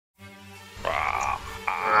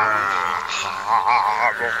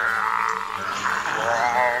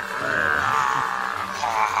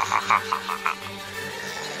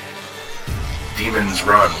Demons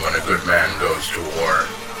run when a good man goes to war.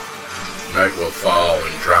 Night will fall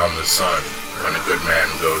and drown the sun when a good man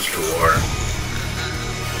goes to war.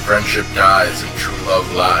 Friendship dies and true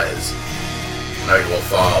love lies. Night will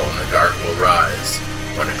fall and the dark will rise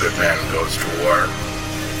when a good man goes to war.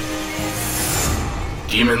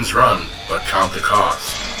 Demons run, but count the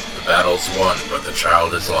cost. The battle's won, but the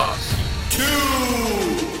child is lost. 2,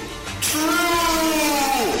 true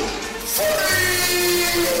freaks!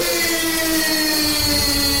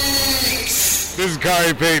 This is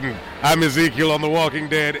Kari Payton. I'm Ezekiel on The Walking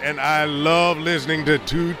Dead, and I love listening to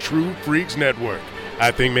Two True Freaks Network.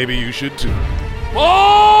 I think maybe you should too.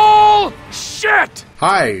 Oh, shit!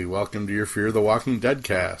 Hi, welcome to your Fear the Walking Dead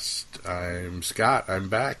cast. I'm Scott, I'm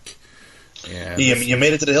back. And you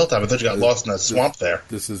made it to the hilltop. I thought you got lost in that swamp there.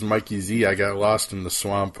 This is Mikey Z. I got lost in the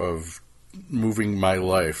swamp of moving my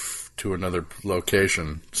life to another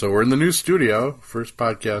location. So we're in the new studio, first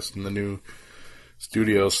podcast in the new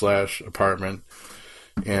studio/apartment.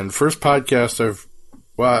 And first podcast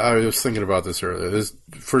I was thinking about this earlier. This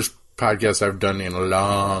first podcast I've done in a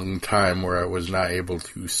long time where I was not able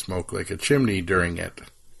to smoke like a chimney during it.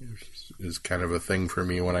 Is kind of a thing for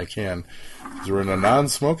me when I can. Because we're in a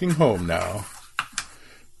non-smoking home now.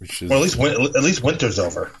 Which is... Well, at least winter's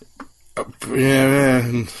over.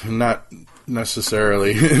 Yeah, not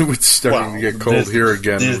necessarily. It's starting to get cold here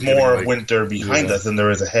again. There's more winter behind us than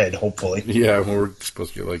there is ahead, hopefully. Yeah, we're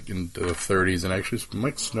supposed to get like into the 30s, and actually it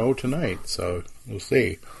might snow tonight, so we'll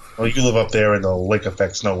see. Well, you live up there in the lake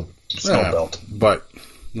effect snow belt. But,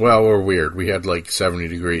 well, we're weird. We had like 70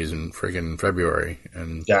 degrees in friggin' February.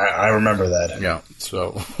 And yeah, I remember that. Yeah,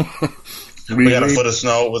 so... we got a foot of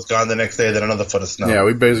snow, it was gone the next day, then another foot of snow. Yeah,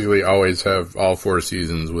 we basically always have all four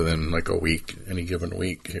seasons within like a week, any given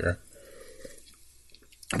week here.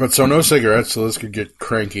 But so no cigarettes, so this could get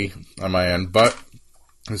cranky on my end. But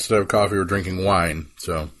instead of coffee, we're drinking wine,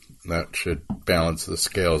 so that should balance the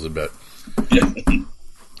scales a bit.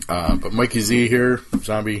 But Mikey Z here,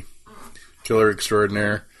 zombie killer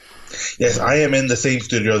extraordinaire. Yes, I am in the same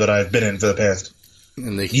studio that I've been in for the past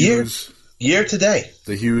and the Hughes year today.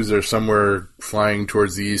 The Hughes are somewhere flying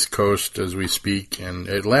towards the East Coast as we speak, in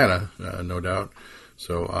Atlanta, no doubt.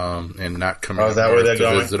 So, and not coming is that where they're to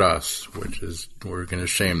going? Visit us, which is, we're going to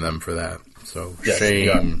shame them for that. So, yes,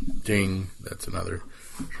 shame, ding, that's another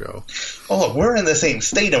show. Oh, look, we're in the same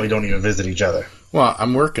state and we don't even visit each other. Well,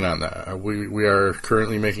 I'm working on that. We are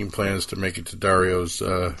currently making plans to make it to Dario's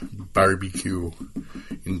barbecue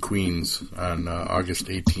in Queens on August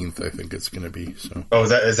 18th, I think it's going to be. So. Oh,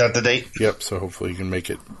 is that the date? Yep, so hopefully you can make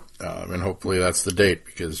it, and hopefully that's the date,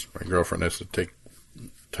 because my girlfriend has to take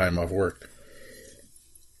time off work.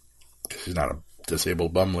 She's not a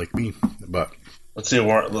disabled bum like me, but... Let's see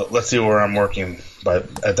where I'm working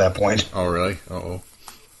at that point. Oh, really? Uh-oh.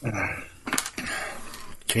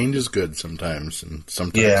 Change is good sometimes, and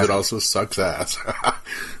sometimes it also sucks ass.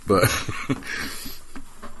 But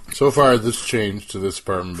so far, this change to this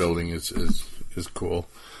apartment building is cool.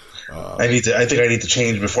 I think I need to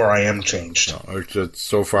change before I am changed. No, it's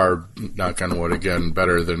so far, knock on wood again,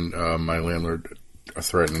 better than my landlord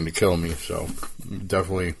threatening to kill me. So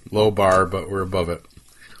definitely low bar, but we're above it.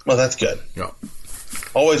 Well, that's good. Yeah.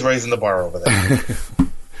 Always raising the bar over there.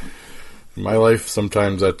 In my life,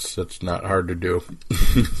 sometimes that's not hard to do.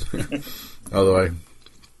 Although I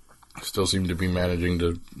still seem to be managing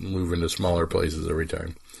to move into smaller places every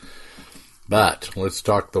time. But let's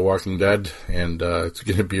talk The Walking Dead, and it's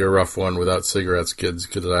going to be a rough one without cigarettes, kids,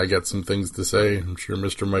 because I got some things to say. I'm sure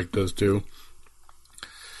Mr. Mike does too.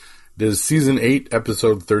 It is Season 8,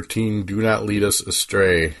 Episode 13, Do Not Lead Us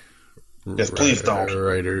Astray. Yes, please don't.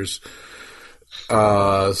 Writers.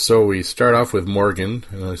 So we start off with Morgan,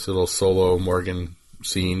 a nice little solo Morgan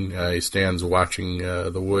scene. He stands watching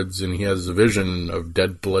the woods, and he has a vision of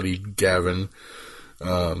dead, bloody Gavin.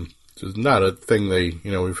 It's not a thing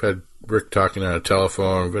we've had Rick talking on a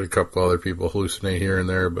telephone, we've had a couple other people hallucinate here and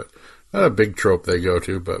there, but not a big trope they go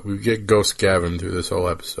to, but we get Ghost Gavin through this whole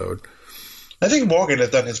episode. I think Morgan has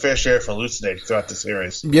done his fair share of hallucinating throughout the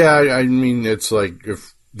series. Yeah, I mean, it's like,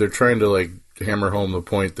 if they're trying to, hammer home the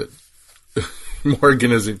point that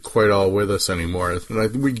Morgan isn't quite all with us anymore.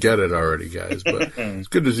 We get it already, guys, but it's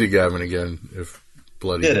good to see Gavin again, if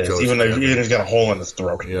bloody it is, even if he's got a hole in his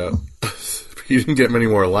throat. Yeah. he didn't get many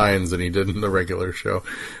more lines than he did in the regular show,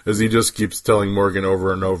 as he just keeps telling Morgan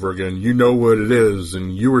over and over again, "You know what it is,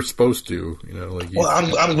 and you were supposed to." Well,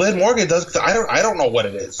 I'm glad Morgan does. 'Cause I don't know what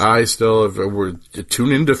it is. I still we're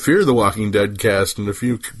tune in to Fear the Walking Dead cast in a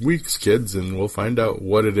few weeks, kids, and we'll find out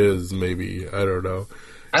what it is. Maybe, I don't know.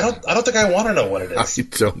 I don't think I want to know what it is. I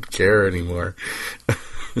don't care anymore.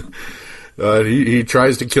 He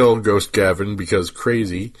tries to kill Ghost Gavin because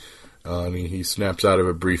crazy. And he snaps out of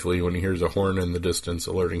it briefly when he hears a horn in the distance,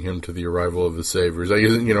 alerting him to the arrival of the Saviors.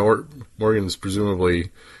 Morgan's presumably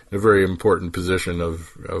in a very important position of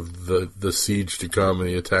the siege to come and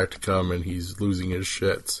the attack to come, and he's losing his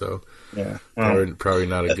shit. So, yeah, probably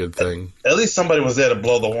not a good thing. At least somebody was there to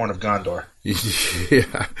blow the horn of Gondor.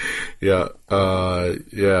 Yeah.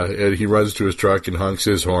 And he runs to his truck and honks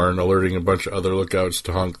his horn, alerting a bunch of other lookouts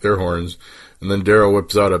to honk their horns. And then Daryl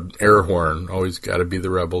whips out an air horn. Always got to be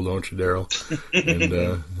the rebel, don't you, Daryl?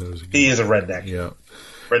 And he is a redneck. Yeah.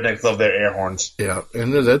 Rednecks love their air horns. Yeah,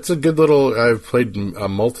 and that's a good little... I've played a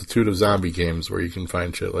multitude of zombie games where you can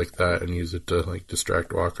find shit like that and use it to, like,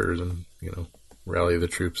 distract walkers and, rally the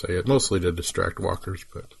troops. Mostly to distract walkers,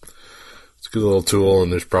 but it's a good little tool,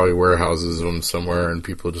 and there's probably warehouses of them somewhere, and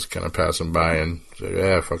people just kind of pass them by and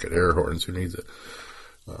say, fuck it, air horns, who needs it?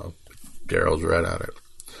 Daryl's right on it.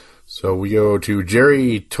 So we go to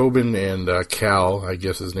Jerry, Tobin, and Cal, I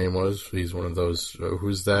guess his name was. He's one of those,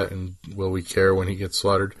 who's that, and will we care when he gets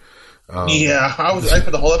slaughtered? I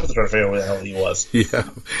spent the whole episode trying to figure out who the hell he was. Yeah.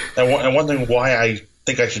 And wondering why I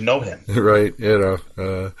think I should know him. Right,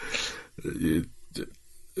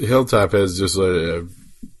 Hilltop has just a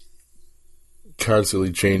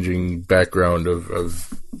constantly changing background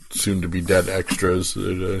of soon-to-be dead extras.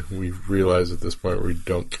 We realize at this point we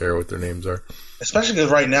don't care what their names are. Especially because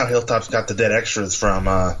right now Hilltop's got the dead extras from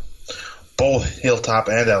both Hilltop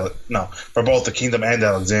and from both the Kingdom and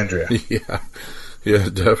Alexandria. Yeah,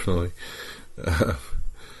 definitely.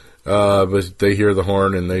 But they hear the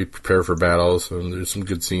horn and they prepare for battles, and there's some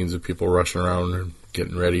good scenes of people rushing around and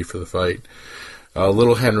getting ready for the fight.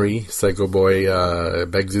 Little Henry, Psycho Boy,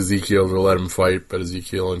 begs Ezekiel to let him fight, but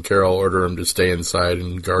Ezekiel and Carol order him to stay inside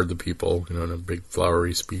and guard the people, in a big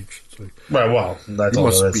flowery speech. It's like, right, well, that's you all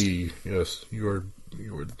must it is. be, yes, you are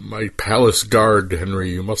my palace guard,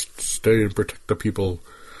 Henry. You must stay and protect the people.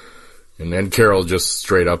 And then Carol just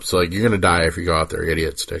straight up is like, you're going to die if you go out there,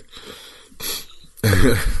 idiot stick.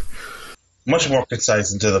 Much more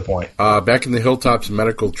concise and to the point. Back in the Hilltops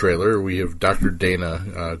medical trailer, we have Dr.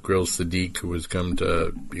 Dana grills Sadiq, who has come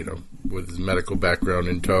to, with his medical background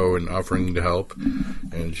in tow and offering to help.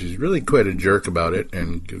 And she's really quite a jerk about it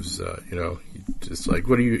and gives, just like,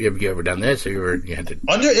 have you ever done this? Or you had to...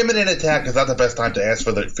 Under imminent attack is not the best time to ask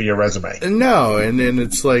for your resume. No, and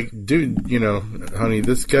it's like, dude, honey,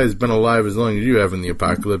 this guy's been alive as long as you have in the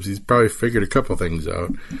apocalypse. He's probably figured a couple things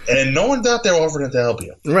out. And no one's out there offering to help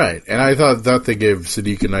you. Right, and I thought they gave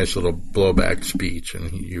Sadiq a nice little blowback speech,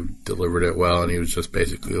 and you delivered it well, and he was just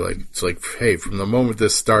basically like, it's like, hey, from the moment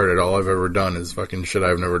this started, all I've ever done is fucking shit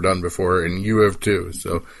I've never done before, and you have too,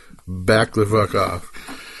 so back the fuck off.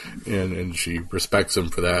 And she respects him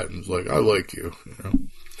for that, and is like, I like you,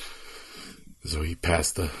 So he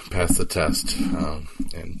passed the test,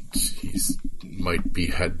 and he's might be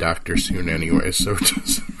head doctor soon anyway, so it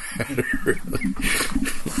doesn't matter really.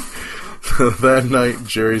 That night,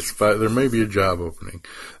 there may be a job opening.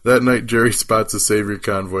 That night, Jerry spots a savior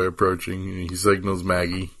convoy approaching, and he signals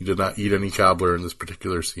Maggie. He did not eat any cobbler in this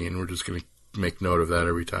particular scene. We're just going to make note of that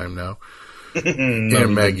every time now.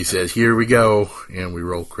 And Maggie says, here we go, and we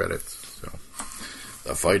roll credits. So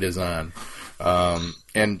the fight is on.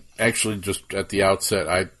 And actually, just at the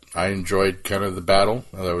outset, I enjoyed kind of the battle.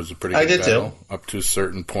 That was a pretty good battle. Too. Up to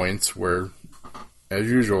certain points where, as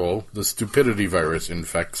usual, the stupidity virus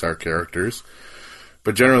infects our characters.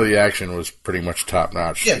 But generally, the action was pretty much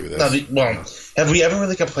top-notch through this. Have we ever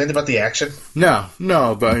really complained about the action? No,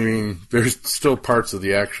 but I mean, there's still parts of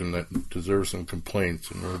the action that deserve some complaints,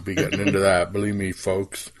 and we'll be getting into that. Believe me,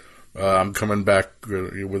 folks. I'm coming back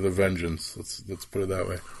with a vengeance. Let's put it that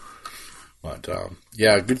way. But,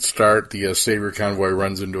 good start. The Savior Convoy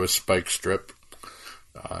runs into a spike strip.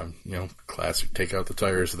 Classic take out the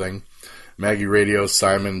tires thing. Maggie radios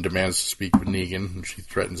Simon, demands to speak with Negan, and she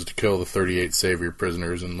threatens to kill the 38 Savior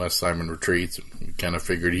prisoners unless Simon retreats. We kind of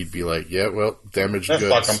figured he'd be like, damaged goods.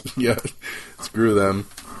 Fuck 'em. Yeah, screw them.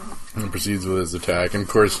 And proceeds with his attack. And, of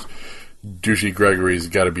course, douchey Gregory's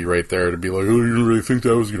got to be right there to be like, oh, you didn't really think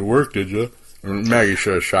that was going to work, did you? Maggie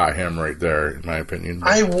should have shot him right there, in my opinion.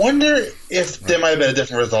 I wonder if there might have been a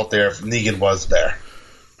different result there if Negan was there.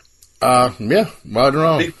 I don't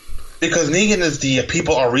know. Because Negan is the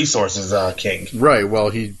people are resources king. Right. Well,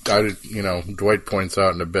 Dwight points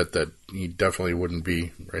out in a bit that he definitely wouldn't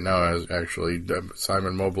be right now. As actually,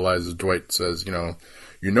 Simon mobilizes. Dwight says, he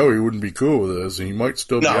wouldn't be cool with this, and he might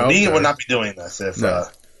still be out Negan there. would not be doing this if. No.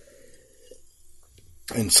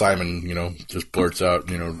 And Simon, just blurts out,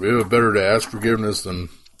 it's better to ask forgiveness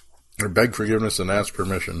or beg forgiveness than ask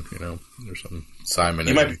permission. There's some Simon.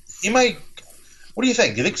 He might. What do you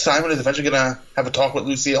think? Do you think Simon is eventually going to have a talk with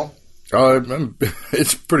Lucille? Oh,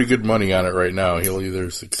 it's pretty good money on it right now. He'll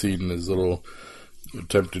either succeed in his little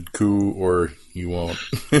attempted coup or he won't.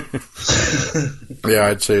 Yeah,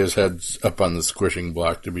 I'd say his head's up on the squishing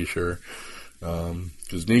block to be sure.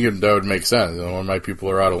 Because Negan, that would make sense. When my people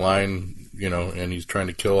are out of line, and he's trying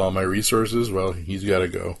to kill all my resources, well, he's got to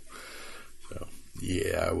go. So,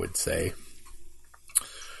 yeah, I would say.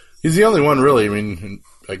 He's the only one, really. I mean,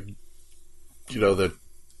 that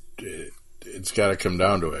it's got to come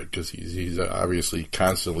down to it because he's obviously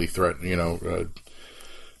constantly threatening,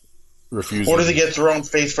 refusing. Or does he get thrown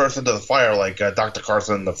face first into the fire like Dr.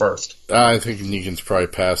 Carson in the first? I think Negan's probably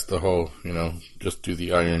past the whole, just do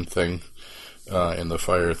the iron thing and the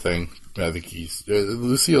fire thing. I think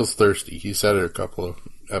Lucille's thirsty. He said it a couple of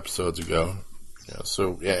episodes ago.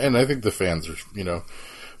 So, yeah, and I think the fans are, going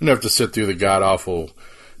to have to sit through the god-awful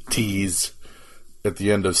tease at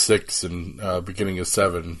the end of 6 and beginning of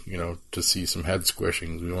 7, to see some head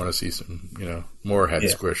squishings. We want to see some, more head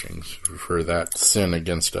squishings for that sin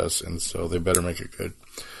against us, and so they better make it good.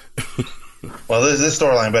 Well, this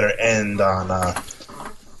storyline better end on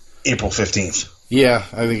April 15th. Yeah,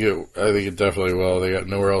 I think it definitely will. They got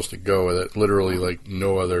nowhere else to go with it. Literally, like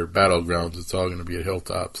no other battlegrounds. It's all going to be at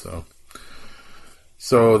Hilltop.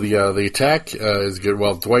 So the attack is good.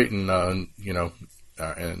 Well, Dwight and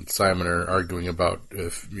and Simon are arguing about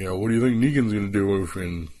if what do you think Negan's going to do?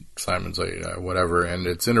 And Simon's like whatever, and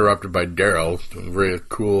it's interrupted by Daryl doing a very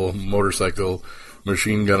cool motorcycle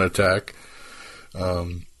machine gun attack,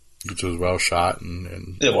 which was well shot.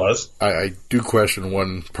 And it was. I do question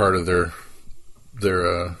one part of their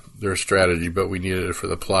strategy, but we needed it for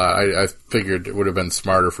the plot. I figured it would have been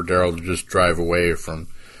smarter for Daryl to just drive away from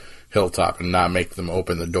Hilltop and not make them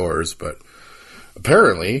open the doors, but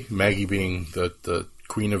apparently Maggie, being the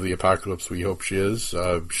queen of the apocalypse we hope she is,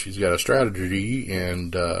 she's got a strategy,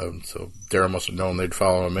 and so Daryl must have known they'd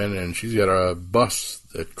follow him in, and she's got a bus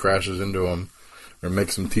that crashes into him or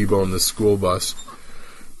makes him T-bone this school bus.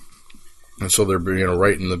 And so they're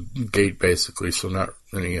right in the gate, basically, so not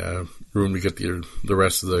any room to get the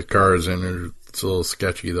rest of the cars in. It's a little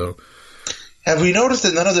sketchy, though. Have we noticed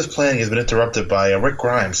that none of this planning has been interrupted by Rick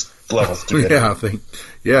Grimes' levels?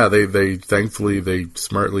 They thankfully they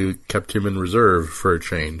smartly kept him in reserve for a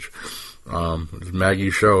change. It's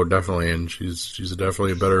Maggie's show, definitely, and she's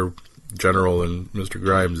definitely a better general than Mr.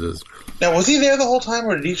 Grimes is. Now, was he there the whole time,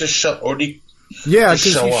 or did he just show? Yeah,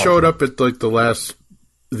 because he showed up at like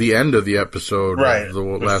the end of the episode, right? The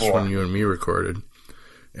last one you and me recorded,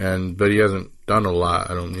 but he hasn't done a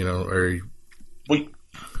lot. I don't,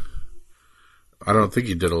 I don't think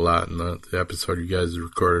he did a lot in the episode you guys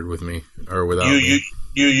recorded with me or without me.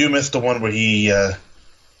 You missed the one where he. Was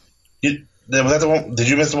that the one? Did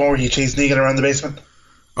you miss the one where he chased Negan around the basement?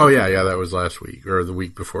 Oh yeah, that was last week or the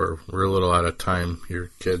week before. We're a little out of time here,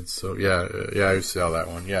 kids. So yeah, I saw that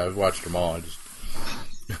one. Yeah, I've watched them all. I just.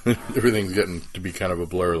 Everything's getting to be kind of a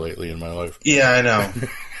blur lately in my life. Yeah, I know.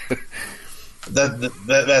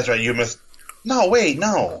 That's right. You missed. No, wait,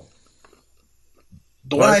 no.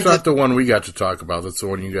 That's not the one we got to talk about. That's the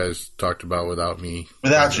one you guys talked about without me.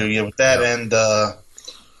 Without you, yeah. With that and.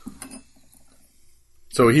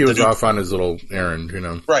 So he was off on his little errand,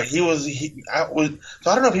 Right. He was. So I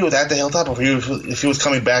don't know if he was at the Hilltop or if he was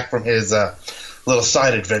coming back from his. Little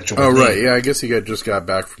side adventure. Oh, right. Yeah, I guess he just got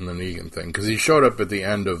back from the Negan thing because he showed up at the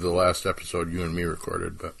end of the last episode you and me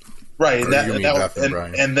recorded, but right. And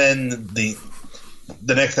then the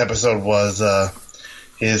next episode was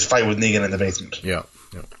his fight with Negan in the basement. Yeah.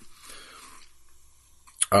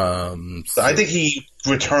 So I think he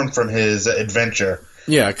returned from his adventure.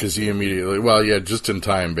 Yeah, because he immediately, just in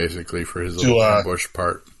time basically for his little ambush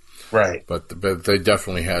part. Right. But they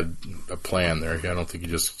definitely had a plan there. I don't think he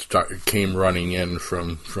just came running in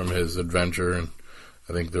from his adventure, and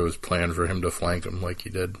I think there was a plan for him to flank him like he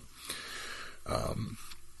did.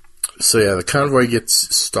 So yeah, the convoy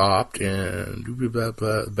gets stopped, and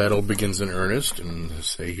the battle begins in earnest. And I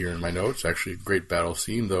say here in my notes, actually a great battle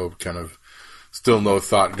scene, though kind of still no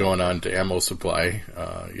thought going on to ammo supply.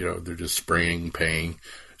 They're just spraying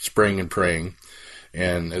and praying.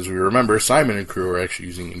 And as we remember, Simon and crew are actually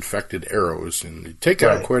using infected arrows, and they take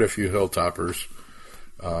out quite a few Hilltoppers.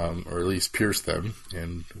 or at least pierce them,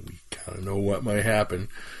 and we kind of know what might happen.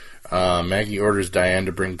 Maggie orders Diane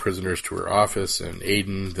to bring prisoners to her office, and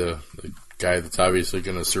Aiden, the guy that's obviously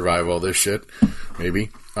going to survive all this shit, maybe,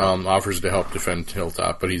 offers to help defend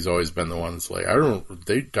Hilltop, but he's always been the one that's like,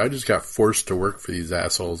 I just got forced to work for these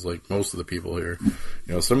assholes, like most of the people here.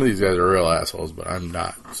 You know, some of these guys are real assholes, but I'm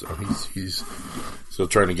not. So he's still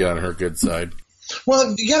trying to get on her good side.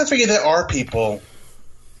 Well, you gotta figure there are people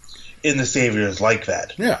in the Saviors like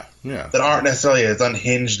that. Yeah. That aren't necessarily as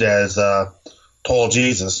unhinged as Tall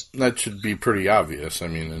Jesus. That should be pretty obvious. I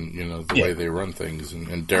mean, and you know, the way they run things.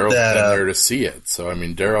 And Daryl's been there to see it. So, I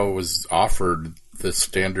mean, Daryl was offered the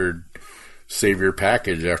standard Savior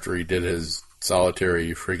package after he did his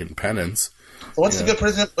solitary freaking penance. What's the good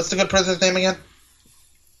president's name again?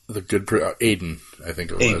 The good Aiden, I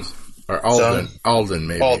think it was. Or Alden. So, Alden,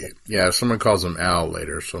 maybe. Alden. Yeah, someone calls him Al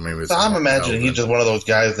later, so maybe it's So I'm imagining Alden. He's just one of those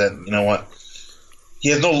guys that, you know what,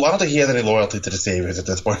 I don't think he has any loyalty to the Saviors at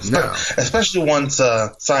this point. No. Especially once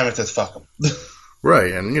Simon says, fuck him.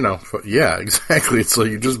 Right, and you know, yeah, exactly. It's like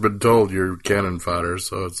you've just been told you're cannon fodder,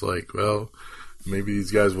 so it's like, well, maybe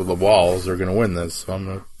these guys with the walls are going to win this, so I'm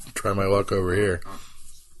going to try my luck over here.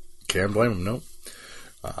 Can't blame him, nope.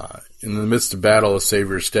 In the midst of battle, a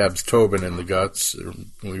Savior stabs Tobin in the guts.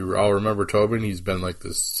 We all remember Tobin. He's been like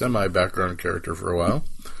this semi-background character for a while.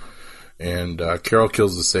 And Carol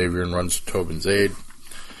kills the Savior and runs to Tobin's aid.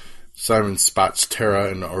 Simon spots Tara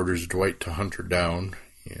and orders Dwight to hunt her down.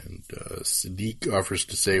 And Sadiq offers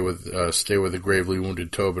to stay with the gravely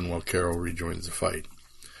wounded Tobin while Carol rejoins the fight.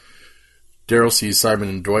 Daryl sees Simon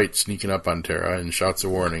and Dwight sneaking up on Tara and shouts a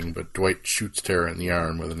warning, but Dwight shoots Tara in the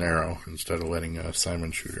arm with an arrow instead of letting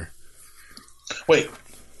Simon shoot her. Wait,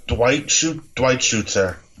 Dwight shoots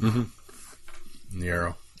her. Mm-hmm. In the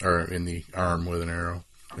arrow, or in the arm with an arrow.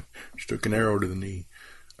 She took an arrow to the knee.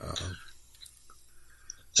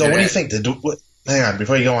 So what do you think? Hang on,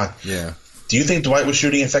 before you go on. Yeah. Do you think Dwight was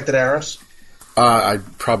shooting infected arrows? I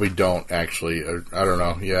probably don't, actually. I don't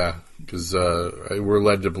know, yeah. Because we're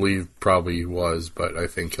led to believe probably he was, but I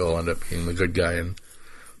think he'll end up being the good guy, and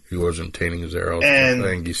he wasn't tainting his arrows. And I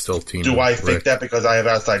think he's still teaming. Do I think that because I have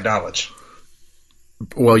outside knowledge?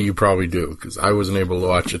 Well, you probably do, because I wasn't able to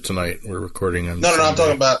watch it tonight. We're recording on No, I'm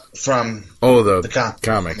talking about from the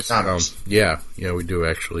comics. The comics. Yeah, we do,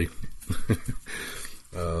 actually.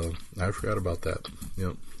 I forgot about that.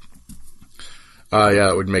 Yep. Yeah,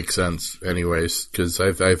 it would make sense anyways, because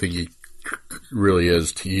I think he really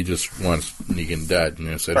is. He just wants Negan dead. You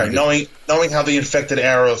know, so right, knowing how the infected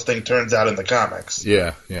arrows thing turns out in the comics.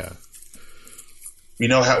 Yeah. We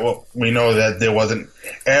know that there was an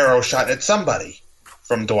arrow shot at somebody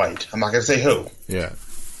from Dwight. I'm not going to say who. Yeah.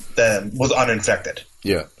 That was uninfected.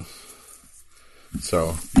 Yeah.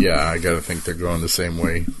 So, yeah, I got to think they're going the same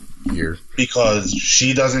way here. Because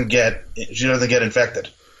she doesn't get infected.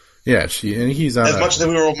 Yeah, he's on as much as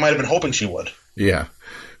we might have been hoping she would. Yeah.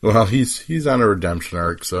 Well, he's on a redemption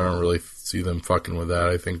arc, so I don't really see them fucking with that.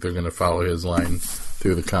 I think they're going to follow his line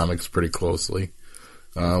through the comics pretty closely,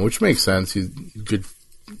 which makes sense. He's good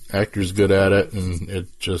actor's good at it, and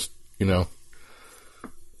it just, you know,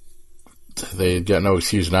 they got no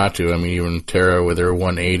excuse not to. I mean, even Tara with her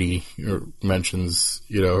 180 mentions,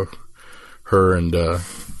 you know, her and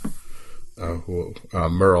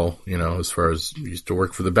Merle, you know, as far as used to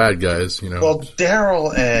work for the bad guys, you know. Well,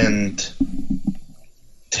 Daryl and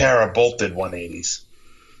Tara both did 180s.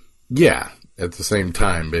 Yeah, at the same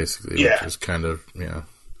time, basically. Yeah. Which is kind of, yeah.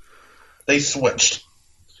 They switched.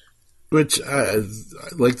 Which,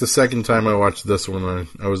 like the second time I watched this one,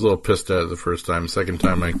 I was a little pissed at it the first time. Second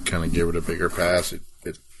time, I kind of gave it a bigger pass.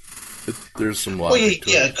 There's some logic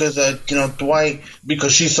to it. Because you know, Dwight,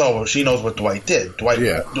 because she knows what Dwight did. Dwight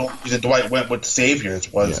went with the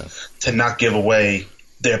Saviors was to not give away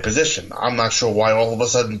their position. I'm not sure why all of a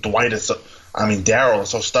sudden Daryl is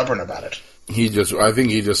so stubborn about it. I think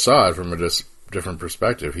he just saw it from a different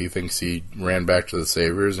perspective. He thinks he ran back to the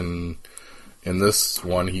Saviors, and in this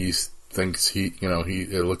one, he thinks it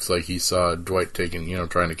looks like he saw Dwight trying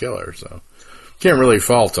to kill her. So can't really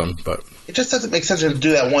fault him, but it just doesn't make sense to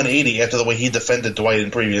do that 180 after the way he defended Dwight in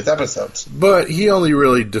previous episodes. But he only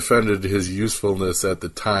really defended his usefulness at the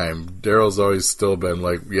time. Daryl's always still been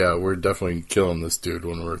like, yeah, we're definitely killing this dude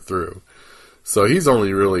when we're through. So he's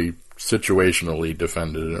only really situationally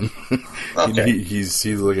defended him. Okay. He's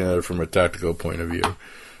looking at it from a tactical point of view.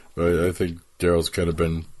 But I think Daryl's kind of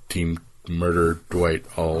been team murder Dwight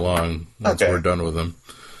all along once we're done with him.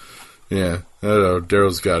 Yeah, I don't know.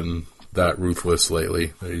 Daryl's gotten that ruthless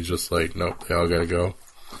lately. He's just like, nope, they all gotta go.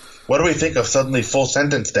 What do we think of suddenly full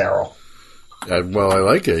sentence Daryl? Well, I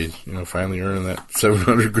like it. Finally earning that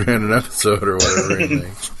 $700,000 an episode or whatever he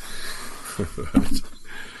makes.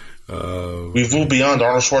 We've moved beyond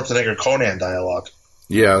Arnold Schwarzenegger Conan dialogue.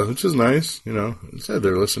 Yeah, which is nice. Instead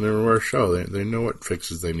they're listening to our show. They know what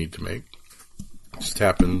fixes they need to make. It just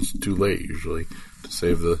happens too late usually to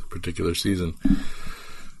save the particular season.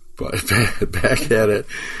 But back at it,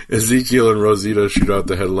 Ezekiel and Rosita shoot out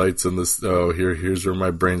the headlights on this. Oh, here's where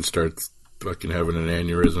my brain starts fucking having an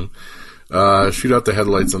aneurysm. Shoot out the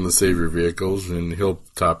headlights on the Savior vehicles, and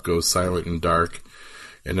Hilltop goes silent and dark.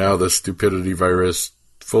 And now the stupidity virus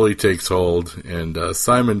fully takes hold, and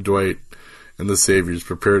Simon, Dwight, and the Saviors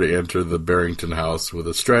prepare to enter the Barrington house with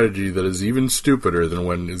a strategy that is even stupider than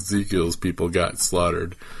when Ezekiel's people got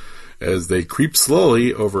slaughtered, as they creep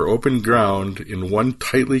slowly over open ground in one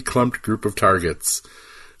tightly clumped group of targets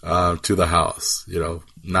to the house.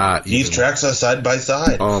 These tracks are side by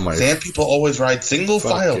side. Oh my! Sand people always ride single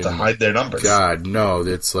file to hide their numbers. God, no!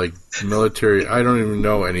 It's like military. I don't even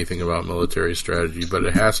know anything about military strategy, but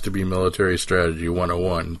it has to be military strategy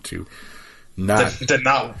 101 to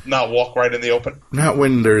not walk right in the open. Not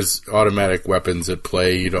when there's automatic weapons at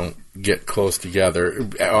play. You don't get close together.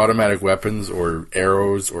 Automatic weapons or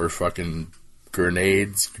arrows or fucking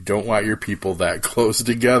grenades. You don't want your people that close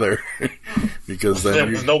together because then there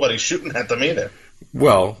was nobody shooting at them either.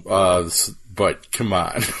 Well, but come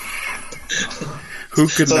on. Who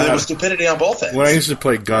could so not? There was stupidity on both ends. When I used to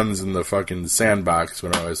play guns in the fucking sandbox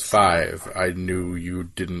when I was 5, I knew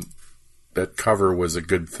that cover was a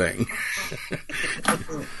good thing.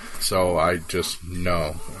 So I just,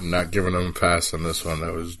 no, I'm not giving them a pass on this one.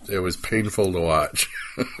 It was painful to watch.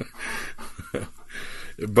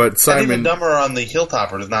 But Simon... And even dumber on the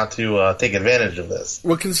Hilltoppers not to take advantage of this.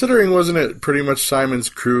 Well, considering wasn't it pretty much Simon's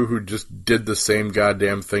crew who just did the same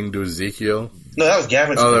goddamn thing to Ezekiel? No, that was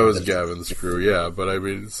Gavin's crew. Oh, that was Gavin's crew, yeah. But I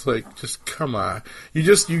mean, it's like, just come on.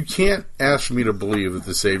 You can't ask me to believe that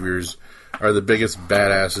the Saviors are the biggest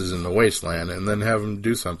badasses in the wasteland and then have them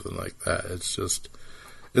do something like that. It's just...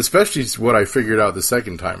 Especially what I figured out the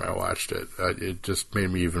second time I watched it. It just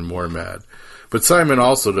made me even more mad. But Simon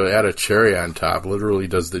also, to add a cherry on top, literally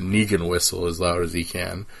does the Negan whistle as loud as he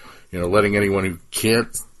can. Letting anyone who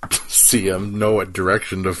can't see him know what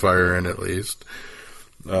direction to fire in at least.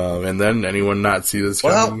 And then anyone not see this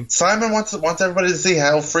coming. Well, Simon wants everybody to see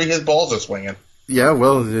how free his balls are swinging. Yeah,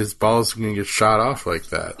 well, his balls are going to get shot off like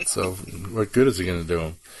that. So what good is he going to do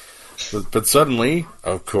him? But suddenly,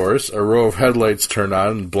 of course, a row of headlights turn on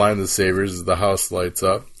and blind the Saviors as the house lights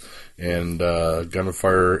up. And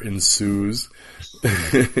gunfire ensues.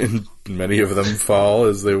 And many of them fall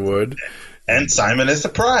as they would. And Simon is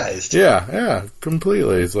surprised. Yeah,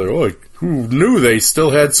 completely. It's like, oh, who knew they still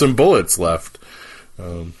had some bullets left?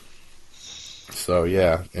 So,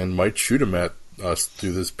 yeah, and might shoot him at us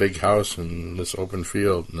through this big house and this open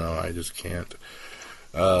field. No, I just can't.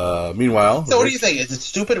 Meanwhile... So what do you think? Is it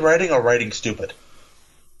stupid writing or writing stupid?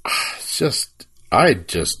 I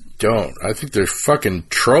just don't. I think they're fucking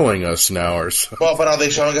trolling us now or so. Well, but are they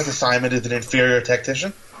showing us that Simon is an inferior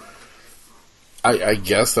tactician? I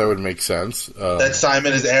guess that would make sense. That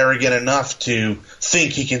Simon is arrogant enough to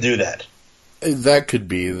think he can do that. That could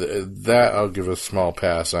be. That I'll give a small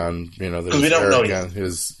pass on. Because we don't know yet.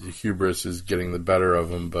 His hubris is getting the better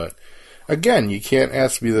of him. But again, you can't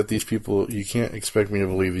ask me that these people... You can't expect me to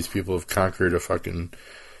believe these people have conquered a fucking...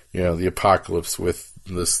 the apocalypse with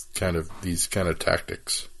these kind of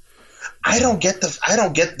tactics. I don't get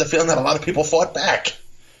the feeling that a lot of people fought back.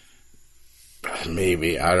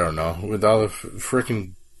 Maybe, I don't know. With all the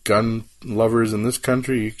freaking gun lovers in this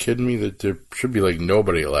country, are you kidding me? That there should be like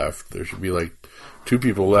nobody left. There should be like 2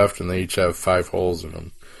 people left, and they each have 5 holes in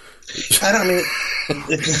them.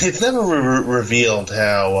 It's never revealed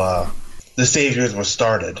how the Saviors were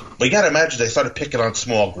started. But you got to imagine they started picking on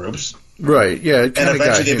small groups. Right, yeah. And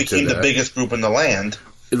eventually they became the biggest group in the land.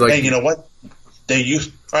 And you know what? All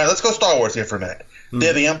right, let's go Star Wars here for a minute.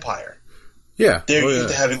 They're the Empire. Yeah. They're used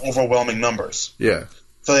to having overwhelming numbers. Yeah.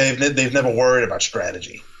 So they've never worried about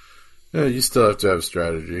strategy. Yeah, you still have to have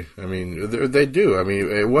strategy. I mean, they do. I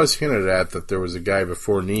mean, it was hinted at that there was a guy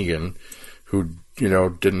before Negan who,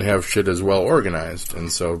 didn't have shit as well organized.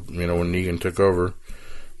 And so, when Negan took over,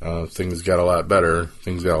 things got a lot better.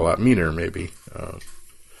 Things got a lot meaner, maybe.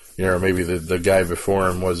 Maybe the guy before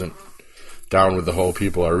him wasn't down with the whole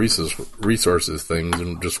people are resources things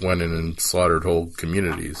and just went in and slaughtered whole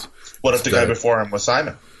communities. What if the guy before him was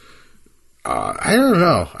Simon? I don't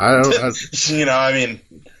know. I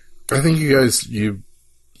think you guys, you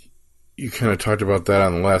kind of talked about that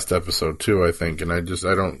on the last episode too, I think, and I just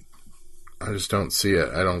don't see it.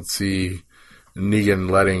 I don't see Negan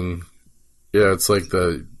letting, it's like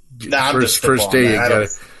the first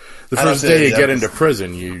day you get into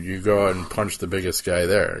prison, you go out and punch the biggest guy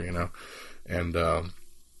there, you know, and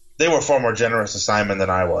they were far more generous to Simon than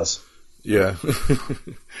I was. Yeah.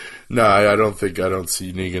 No, I don't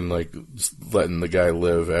see Negan like letting the guy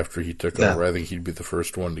live after he took over. I think he'd be the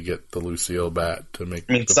first one to get the Lucille bat to make.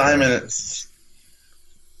 I mean, Simon is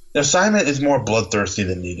more bloodthirsty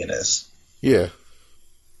than Negan is. Yeah.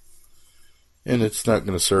 And it's not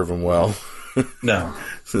going to serve him well. No.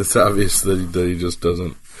 It's obvious that he just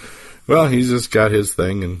doesn't. Well, he's just got his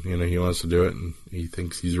thing, and you know he wants to do it, and he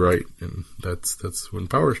thinks he's right, and that's when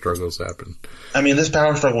power struggles happen. I mean, this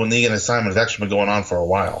power struggle with Negan and Simon has actually been going on for a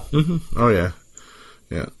while. Mm-hmm. Oh yeah.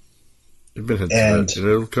 It's been and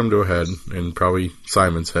it'll come to a head, and probably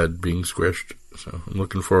Simon's head being squished. So I'm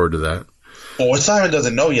looking forward to that. Well, what Simon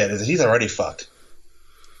doesn't know yet is that he's already fucked.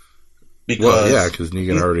 Because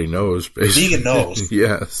Negan already knows. Basically. Negan knows.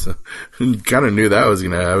 Yeah, so kind of knew that was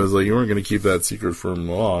going to happen. I was like, you weren't going to keep that secret for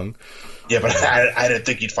long. Yeah, but I didn't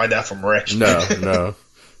think you'd find out from Rick. No.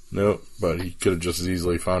 But he could have just as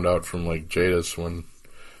easily found out from like Jadis when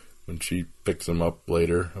she picks him up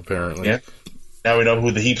later. Apparently. Yeah. Now we know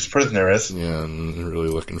who the Heap's prisoner is. Yeah, and really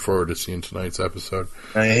looking forward to seeing tonight's episode.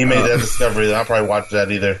 I mean, he made that discovery. I'll probably watch that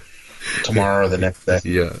either tomorrow or the next day.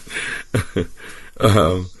 Yeah.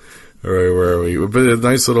 All right, where are we? But a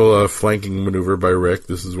nice little flanking maneuver by Rick.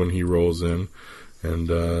 This is when he rolls in, and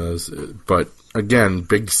but again,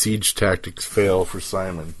 big siege tactics fail for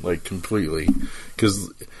Simon, like completely,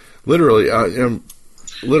 because literally,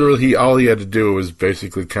 all he had to do was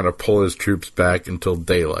basically kind of pull his troops back until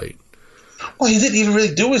daylight. Well, he didn't even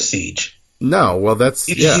really do a siege. No, well,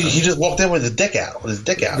 he just walked in with his dick out.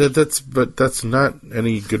 That's not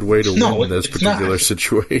any good way to win this particular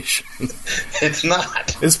situation. It's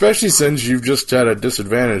not, especially since you've just had a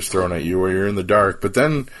disadvantage thrown at you where you're in the dark. But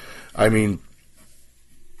then, I mean,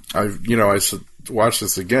 I watched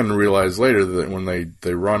this again and realized later that when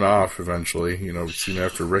they run off eventually, soon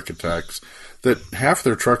after Rick attacks, that half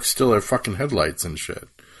their trucks still have fucking headlights and shit.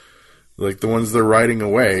 Like, the ones they're riding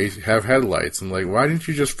away have headlights. I'm like, why didn't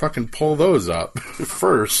you just fucking pull those up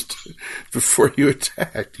first before you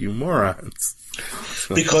attacked, you morons?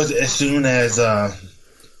 Because as soon as the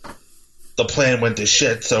plan went to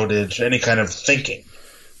shit, so did any kind of thinking.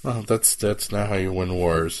 Well, that's not how you win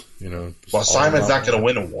wars, Well, Simon's not going to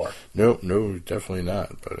win a war. No, definitely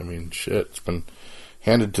not. But, I mean, shit, it's been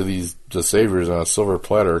handed to the saviors on a silver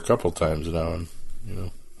platter a couple times now,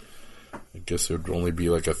 and, I guess it would only be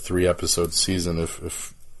like a 3-episode season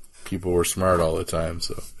if people were smart all the time.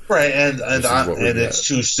 So right, and it's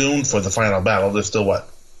too soon for the final battle. There's still what?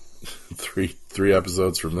 Three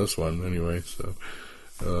episodes from this one, anyway. So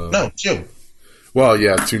no, 2. Well,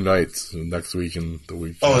 yeah, 2 nights. Next week and the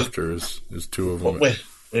week after is 2 of them. Wait,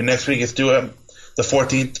 next week is 2. The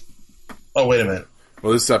 14th. Oh, wait a minute.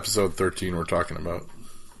 Well, this is episode 13 we're talking about.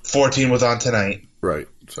 14 was on tonight. Right.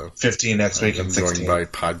 So 15 next week and 16. Going by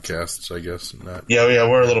podcasts, I guess. Not. Yeah,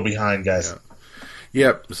 we're a little behind, guys. Yeah.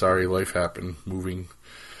 Yep. Sorry, life happened. Moving.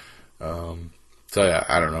 So yeah,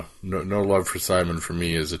 I don't know. No love for Simon for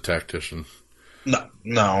me as a tactician. No.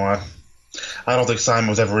 I don't think Simon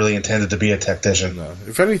was ever really intended to be a tactician. No.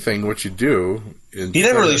 If anything, what you do, he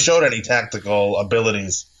never really showed any tactical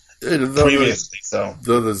abilities previously. So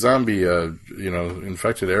the zombie,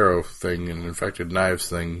 infected arrow thing and infected knives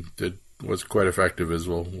thing was quite effective, as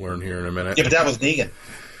we'll learn here in a minute. Yeah, but that was Negan.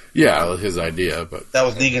 Yeah, his idea, but that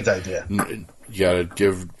was Negan's idea. You gotta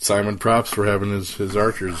give Simon props for having his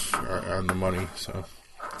archers on the money, so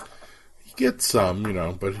he gets some,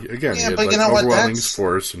 but again, he had overwhelming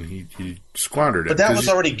force, and he squandered it. But that was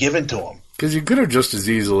already given to him. Because you could have just as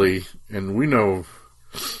easily, and we know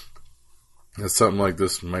that something like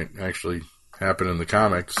this might actually happen in the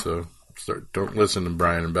comics, so don't listen to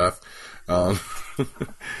Brian and Beth.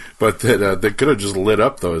 But that they could have just lit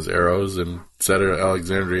up those arrows and set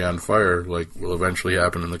Alexandria on fire, like will eventually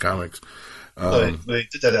happen in the comics. They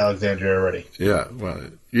did that to Alexandria already.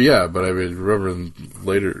 Yeah, but I mean, remember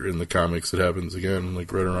later in the comics it happens again,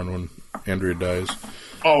 like right around when Andrea dies.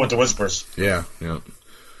 Oh, with the whispers. Yeah.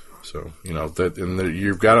 So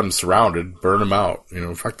you've got them surrounded. Burn them out.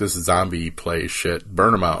 Fuck this zombie play shit.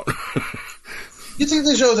 Burn them out. You think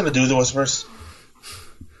the show's gonna do the whispers?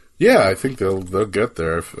 Yeah, I think they'll get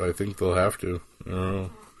there. I think they'll have to. I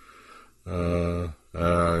don't know.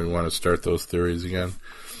 I want to start those theories again.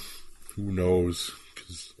 Who knows?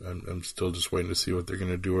 Because I'm still just waiting to see what they're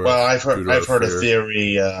going to do. Well, I've heard a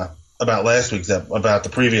theory about last week's about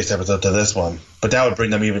the previous episode to this one, but that would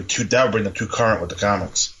bring them too current with the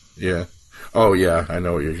comics. Yeah. Oh yeah, I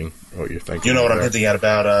know what you're thinking. You know what I'm hinting at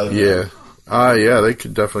about. Yeah. Yeah, they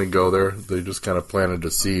could definitely go there. They just kind of planted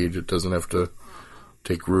a seed. It doesn't have to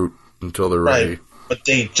take root until they're ready. Right. But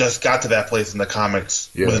they just got to that place in the comics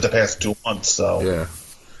within the past 2 months, so...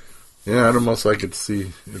 Yeah, I'd almost like it to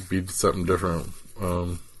see it'd be something different.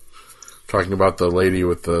 Talking about the lady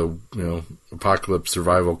with the, Apocalypse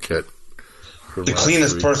survival kit. The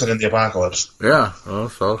cleanest person in the Apocalypse. Yeah,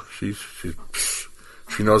 so she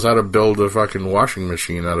knows how to build a fucking washing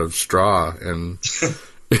machine out of straw and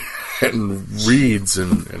and reeds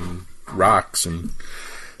and rocks and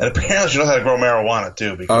apparently she knows how to grow marijuana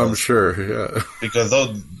too. Because, I'm sure, yeah. Because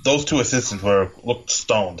those two assistants looked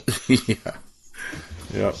stoned.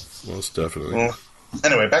 Yeah, most definitely. Well,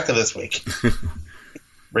 anyway, back to this week.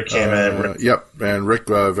 Rick came in. Yep, and Rick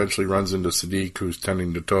eventually runs into Sadiq, who's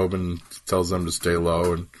tending to Tobin, tells them to stay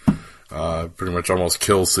low, and pretty much almost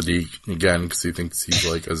kills Sadiq again because he thinks he's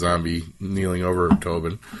like a zombie kneeling over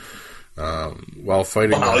Tobin while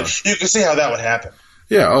fighting. Wow, you can see how that would happen.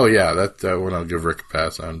 Yeah, that one I'll give Rick a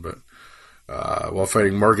pass on, but while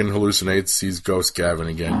fighting, Morgan hallucinates, sees Ghost Gavin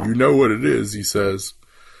again. You know what it is, he says.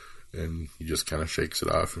 And he just kind of shakes it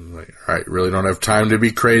off and like, all right, really don't have time to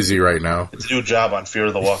be crazy right now. It's a new job on Fear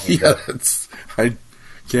of the Walking Dead. I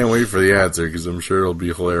can't wait for the answer because I'm sure it'll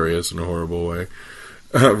be hilarious in a horrible way.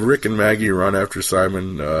 Rick and Maggie run after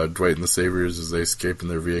Simon, Dwight, and the Saviors as they escape in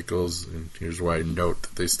their vehicles. And here's why I note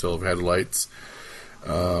that they still have headlights.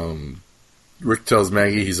 Rick tells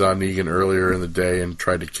Maggie he saw Negan earlier in the day and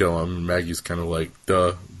tried to kill him. And Maggie's kind of like,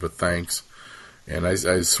 duh, but thanks. And I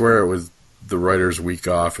swear it was the writers' week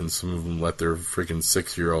off, and some of them let their freaking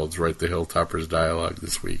 6-year-olds write the Hilltoppers dialogue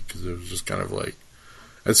this week because it was just kind of like,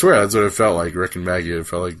 I swear that's what it felt like. Rick and Maggie, it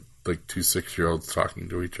felt like 2 6-year-olds talking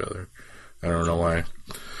to each other. I don't know why.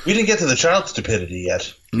 We didn't get to the child stupidity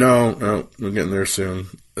yet. No, we're getting there soon.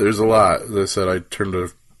 There's a lot. As I said, I turned a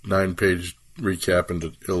 9-page recap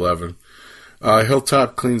into 11.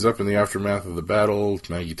 Hilltop cleans up in the aftermath of the battle.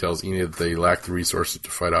 Maggie tells Enid that they lack the resources to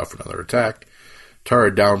fight off another attack.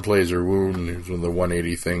 Tara downplays her wound when the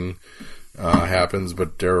 180 thing happens,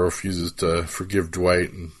 but Darrow refuses to forgive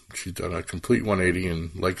Dwight, and she's done a complete 180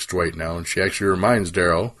 and likes Dwight now, and she actually reminds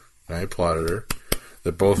Darrow, and I applauded her,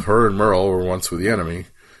 that both her and Merle were once with the enemy,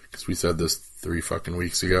 because we said this 3 fucking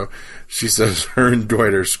weeks ago. She says her and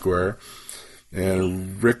Dwight are square,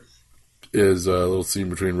 and Rick is a little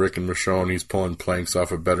scene between Rick and Michonne. He's pulling planks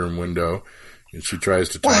off a bedroom window, and she tries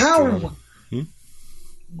to talk to him.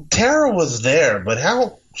 Tara was there, but I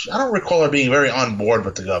don't recall her being very on board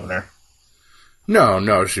with the governor.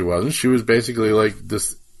 No, she wasn't. She was basically like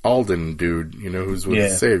this Alden dude, who's with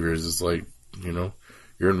the Saviors. It's like,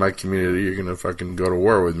 you're in my community, you're gonna fucking go to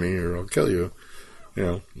war with me, or I'll kill you.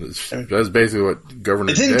 That's basically what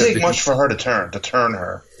Governor did. It didn't take much for her to turn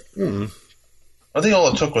her. Mm-hmm. I think all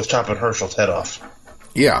it took was chopping Herschel's head off.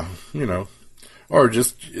 Yeah, Or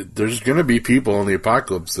just, there's going to be people in the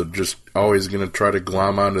apocalypse that are just always going to try to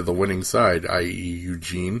glom onto the winning side, i.e.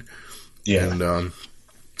 Eugene. Yeah. And,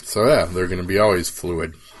 they're going to be always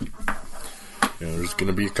fluid. There's going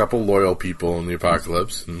to be a couple loyal people in the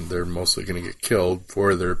apocalypse, and they're mostly going to get killed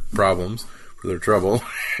for their problems, for their trouble.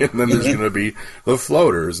 And then there's going to be the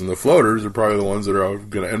floaters, and the floaters are probably the ones that are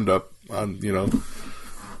going to end up on,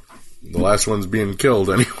 the last one's being killed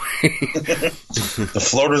anyway. The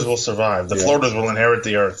floaters will survive. The floaters will inherit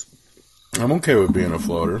the earth. I'm okay with being a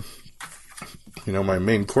floater. My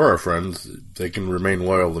main core of friends, they can remain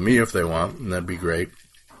loyal to me if they want, and that'd be great.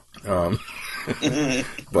 But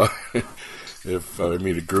if I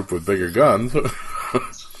meet a group with bigger guns,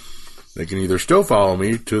 they can either still follow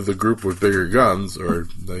me to the group with bigger guns, or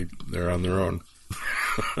they're on their own.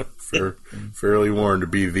 Fairly warned to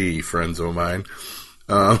be the friends of mine.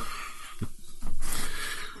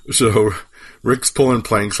 So Rick's pulling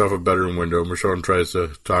planks off a bedroom window. Michonne tries to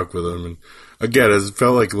talk with him, and again, it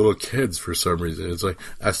felt like little kids for some reason. It's like,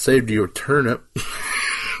 I saved you a turnip.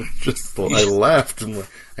 I laughed and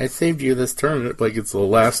I saved you this turnip, like it's the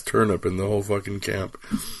last turnip in the whole fucking camp.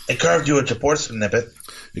 I carved you a support snippet.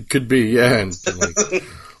 It could be, yeah. And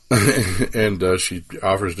and she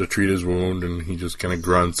offers to treat his wound, and he just kind of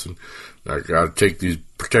grunts and, I gotta take these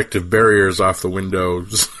protective barriers off the window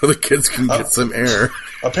so the kids can get some air.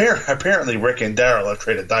 Apparently, Rick and Daryl have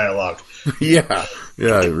traded dialogue. Yeah,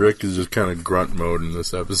 Rick is just kind of grunt mode in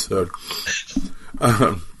this episode.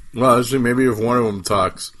 Well, actually, maybe if one of them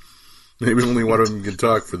talks, maybe only one of them can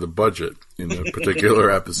talk for the budget in a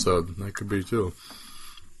particular episode. That could be too.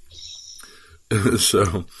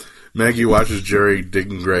 So Maggie watches Jerry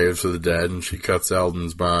digging graves of the dead, and she cuts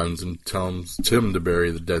Alden's bonds and tells Tim to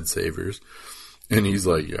bury the dead Saviors. And he's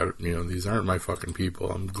like, these aren't my fucking people.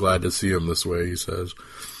 I'm glad to see them this way, he says.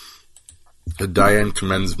 Diane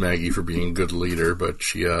commends Maggie for being a good leader, but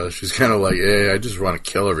she's kind of like, hey, I just want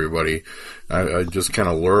to kill everybody. I just kind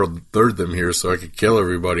of lured them here so I could kill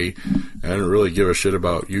everybody. I didn't really give a shit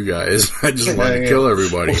about you guys. I just wanted to kill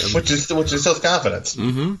everybody. Which is self-confidence.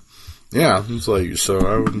 Mm-hmm. Yeah, it's like, so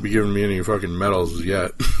I wouldn't be giving me any fucking medals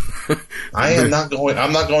yet. I'm not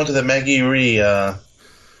going to the Maggie Rhee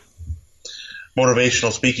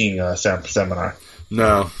motivational speaking seminar.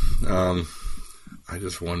 No. I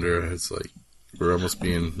just wonder, it's like, we're almost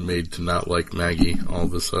being made to not like Maggie all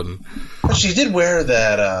of a sudden. But she did wear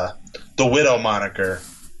that, the widow moniker,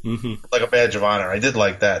 like a badge of honor. I did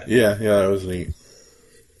like that. Yeah, that was neat.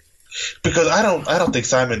 Because I don't think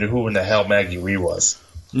Simon knew who in the hell Maggie Rhee was.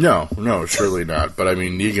 No, surely not. But I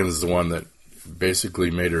mean, Negan's the one that basically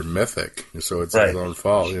made her mythic, so it's his own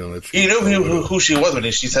fault. You know, that he knew who she was when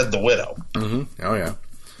she said the widow. Mm-hmm. Oh yeah.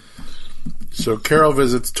 So Carol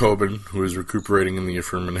visits Tobin, who is recuperating in the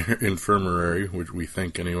infirmary, which we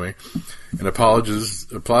think anyway, and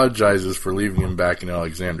apologizes for leaving him back in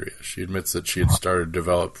Alexandria. She admits that she had started to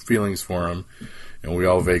develop feelings for him, and we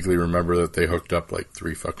all vaguely remember that they hooked up like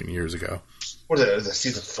 3 fucking years ago. What is it,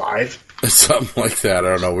 season 5? Something like that. I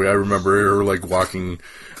don't know. I remember her like walking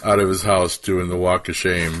out of his house doing the walk of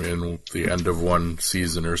shame in the end of one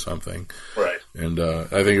season or something. Right. And I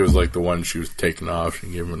think it was like the one she was taking off. She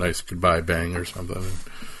gave him a nice goodbye bang or something,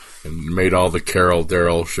 and made all the Carol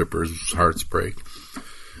Daryl shippers' hearts break.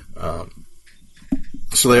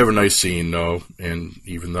 So they have a nice scene, though, and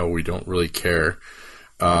even though we don't really care,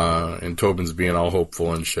 and Tobin's being all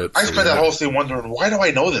hopeful and shit. I spent that whole scene wondering, why do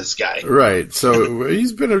I know this guy? Right. So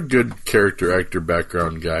he's been a good character actor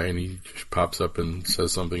background guy, and he pops up and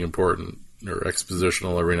says something important or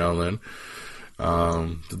expositional every now and then.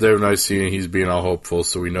 They have a nice scene. He's being all hopeful,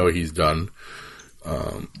 so we know he's done.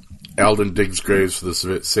 Alden digs graves for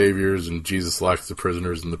the saviors, and Jesus locks the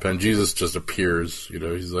prisoners in the pen. Jesus just appears. You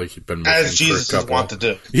know, he's like he's been missing as Jesus for a couple. Want to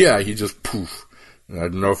do. Yeah, he just poof. I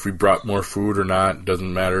don't know if we brought more food or not. It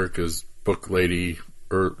doesn't matter because Book Lady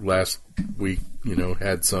last week,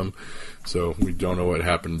 had some. So we don't know what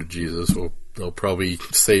happened to Jesus. They'll probably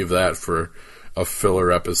save that for a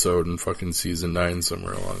filler episode in fucking season 9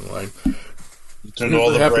 somewhere along the line.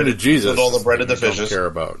 What happened to Jesus? All the bread and the Don't fishes. care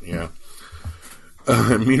about, yeah.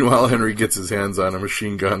 Meanwhile, Henry gets his hands on a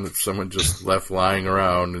machine gun that someone just left lying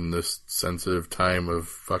around in this sensitive time of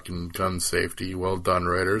fucking gun safety. Well done,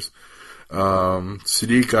 writers.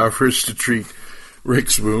 Siddiq offers to treat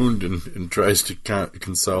Rick's wound and tries to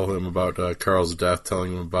console him about Carl's death,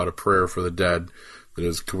 telling him about a prayer for the dead that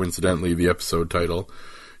is coincidentally the episode title,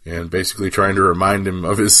 and basically trying to remind him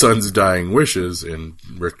of his son's dying wishes, and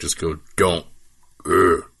Rick just goes, don't,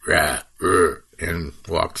 and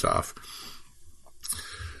walks off.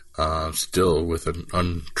 Still with an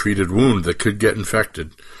untreated wound that could get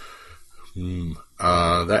infected.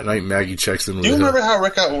 That night, Maggie checks in with him. Do you remember how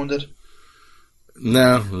Rick got wounded?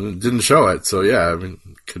 No, it didn't show it. So yeah, I mean,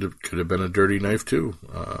 could have been a dirty knife too.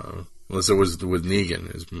 Unless it was with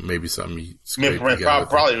Negan, is maybe something he scraped together.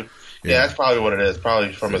 Probably. Yeah, that's probably what it is.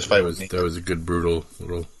 Probably from his fight with Negan. That was a good brutal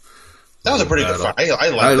little. That was a pretty good fight. I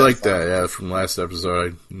liked that. Yeah, from last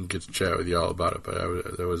episode, I didn't get to chat with you all about it,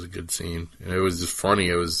 but that was a good scene, and it was just funny.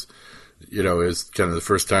 It was, it was kind of the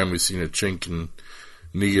first time we've seen a chink in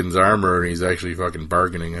Negan's armor, and he's actually fucking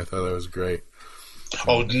bargaining. I thought that was great.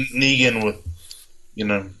 Oh, Negan with,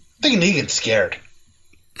 I think Negan's scared.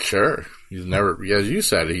 Sure, he's never. Yeah, as you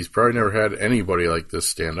said, he's probably never had anybody like this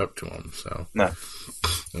stand up to him. So no,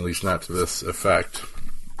 at least not to this effect.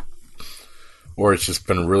 Or it's just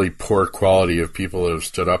been really poor quality of people that have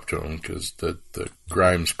stood up to him, because the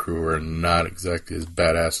Grimes crew are not exactly as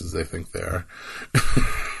badass as they think they are.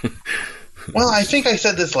 Well, I think I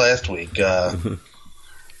said this last week.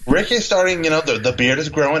 Rick is starting, the beard is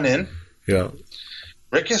growing in. Yeah.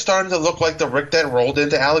 Rick is starting to look like the Rick that rolled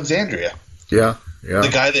into Alexandria. Yeah. The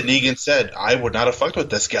guy that Negan said, I would not have fucked with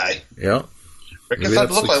this guy. Yeah. Rick is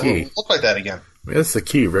starting to look like that again. Maybe that's the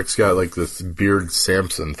key. Rick's got like this beard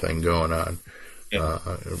Samson thing going on. Yeah.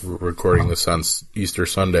 Recording this on Easter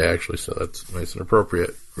Sunday, actually, so that's nice and appropriate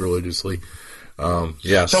religiously. So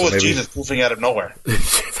was Jesus poofing out of nowhere.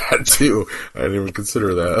 That too. I didn't even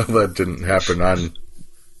consider that. That didn't happen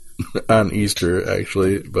on Easter,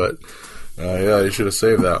 actually, but I should have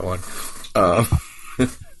saved that one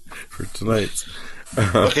for tonight.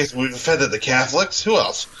 Okay, so we've offended the Catholics. Who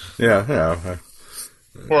else? Yeah.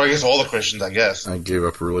 Well, I guess all the Christians, I guess. I gave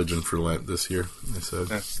up religion for Lent this year, I said.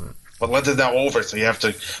 Yeah. But Lent is now over, so you have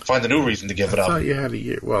to find a new reason to give it up. I thought you had a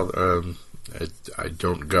year. Well, I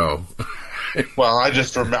don't go. Well, I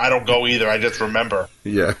don't go either. I just remember.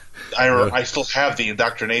 Yeah. I still have the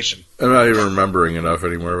indoctrination. I'm not even remembering enough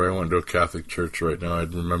anymore. If I went to a Catholic church right now,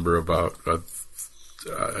 I'd remember about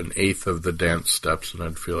an eighth of the dance steps, and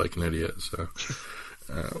I'd feel like an idiot. So,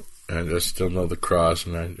 and I still know the cross,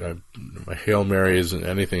 and my Hail Mary isn't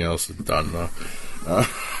anything else is done though.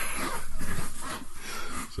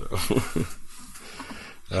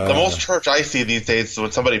 The most church I see these days is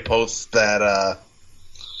when somebody posts that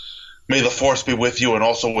 "May the Force be with you" and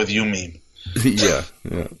also with you meme. Yeah.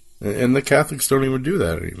 And the Catholics don't even do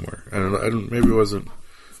that anymore. I don't. Maybe it wasn't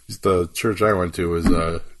the church I went to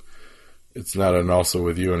was. It's not an also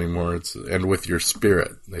with you anymore. It's and with your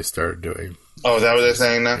spirit. They started doing. Oh, is that what they're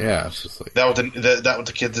saying now? Yeah, it's just like that. What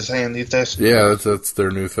the kids are saying these days? Yeah, that's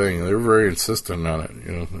their new thing. They're very insistent on it.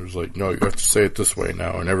 You know, there's like, no, you have to say it this way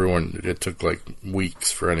now, and everyone. It took like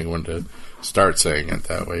weeks for anyone to start saying it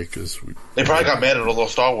that way because they probably got mad at all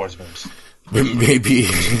those Star Wars movies. Maybe.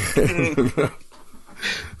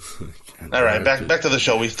 All right, back to the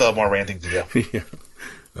show. We still have more ranting to do. Yeah.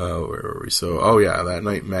 Where were we? So, that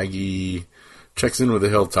night Maggie checks in with the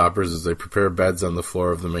Hilltoppers as they prepare beds on the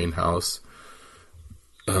floor of the main house.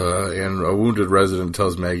 And a wounded resident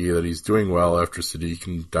tells Maggie that he's doing well after Siddiq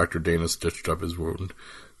and Dr. Dana stitched up his wound.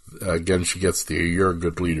 Again, she gets the "you're a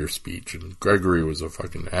good leader" speech, and Gregory was a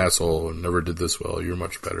fucking asshole and never did this well. You're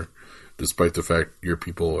much better, despite the fact your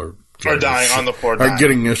people are dying on the floor. Are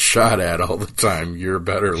getting a shot at all the time. You're a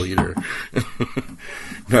better leader.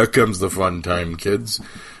 Now comes the fun time, kids.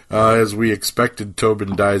 As we expected,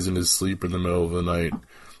 Tobin dies in his sleep in the middle of the night.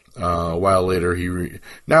 A while later,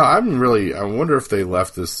 Now, I wonder if they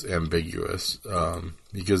left this ambiguous,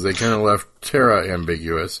 because they kind of left Tara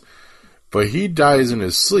ambiguous. But he dies in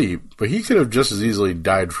his sleep, but he could have just as easily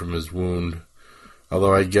died from his wound.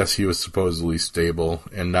 Although I guess he was supposedly stable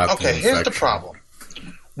and not. Okay, here's the problem.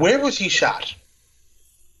 Where was he shot?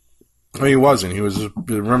 Well, he wasn't. He was.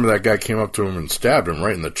 Remember that guy came up to him and stabbed him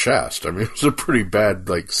right in the chest. I mean, it was a pretty bad,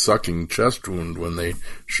 sucking chest wound when they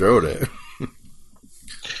showed it.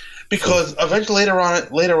 Because eventually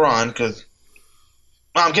later on, because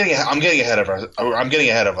I'm getting ahead of us. I'm getting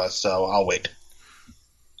ahead of us, so I'll wait.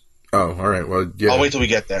 Oh, all right. Well, yeah. I'll wait till we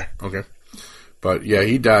get there. Okay. But yeah,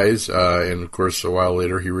 he dies, and of course, a while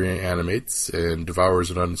later, he reanimates and devours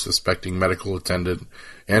an unsuspecting medical attendant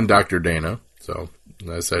and Dr. Dana. So, as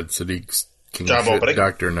I said, Siddiq's king shit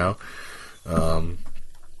doctor now. In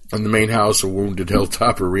the main house, a wounded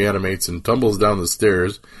Hilltopper reanimates and tumbles down the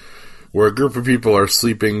stairs, where a group of people are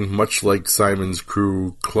sleeping, much like Simon's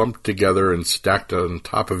crew, clumped together and stacked on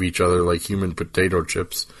top of each other like human potato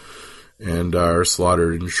chips, and are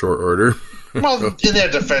slaughtered in short order. Well, in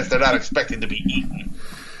their defense, they're not expecting to be eaten.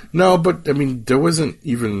 No, but, I mean, there wasn't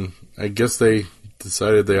even... I guess they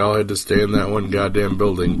decided they all had to stay in that one goddamn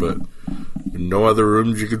building, but no other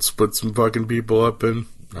rooms you could split some fucking people up in.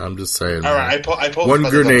 I'm just saying. All right, I posted one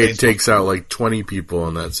grenade takes out like 20 people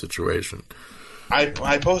in that situation. I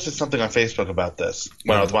posted something on Facebook about this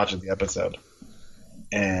when I was watching the episode.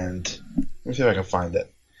 And let me see if I can find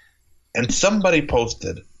it. And somebody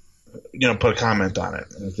posted, put a comment on it.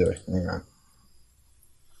 Let me see. Hang on.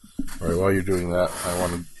 All right, while you're doing that, I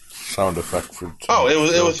want a sound effect for.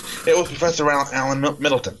 It was Professor Alan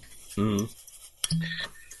Middleton. Mm-hmm.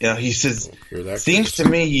 He says, "Seems to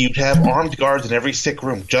me you'd have armed guards in every sick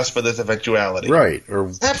room just for this eventuality." Right?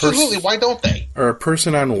 Or absolutely. Why don't they? Or a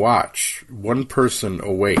person on watch, one person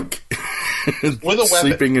awake, with a weapon,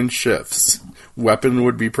 sleeping in shifts. Weapon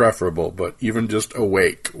would be preferable, but even just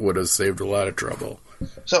awake would have saved a lot of trouble.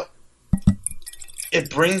 So. It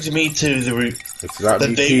brings me to it's not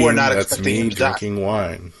that they were not expecting him to die. That's me drinking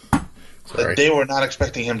wine. Sorry. That they were not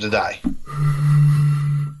expecting him to die.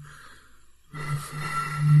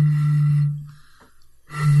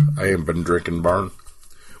 I ain't been drinking, Barn.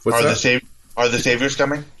 What's that? Are the saviors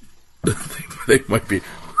coming? They might be.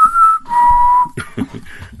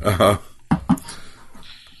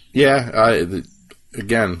 Yeah.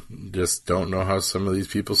 Again, just don't know how some of these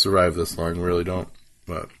people survive this long. Really don't.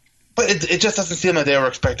 But it just doesn't seem like they were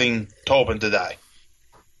expecting Tobin to die.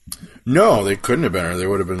 No, they couldn't have been. Or they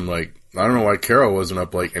would have been like, I don't know why Carol wasn't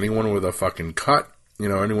up. Like anyone with a fucking cut,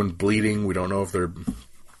 anyone bleeding. We don't know if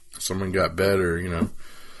someone got bed or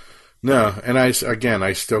No, and I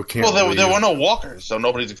still can't. Well, there were no walkers, so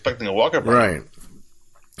nobody's expecting a walker. Right.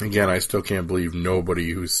 Again, I still can't believe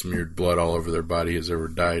nobody who smeared blood all over their body has ever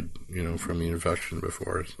died, from the infection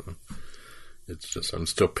before. So it's just, I'm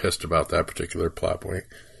still pissed about that particular plot point.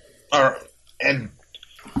 And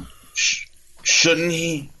shouldn't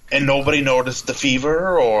he? And nobody noticed the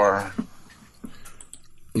fever, or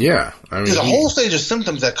Yeah, I mean, there's a whole stage of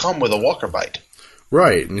symptoms that come with a walker bite.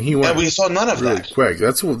 Right, and he went. And we saw none of really that. Quick.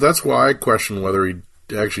 That's why I question whether he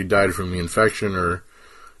actually died from the infection or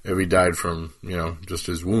if he died from just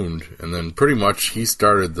his wound. And then pretty much he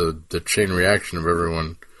started the chain reaction of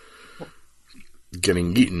everyone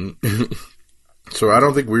getting eaten. So I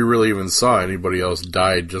don't think we really even saw anybody else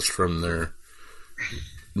died just from their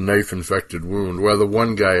knife-infected wound. Well, the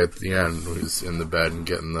one guy at the end was in the bed and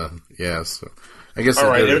getting so I guess. All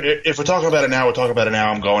right, if we're talking about it now, we're talking about it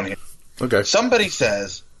now. I'm going here. Okay. Somebody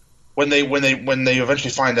says when they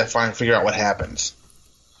eventually figure out what happens,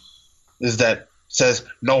 says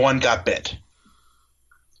no one got bit.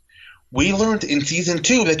 We learned in season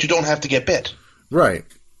 2 that you don't have to get bit. Right.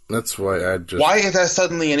 That's why Why is that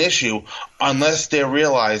suddenly an issue unless they're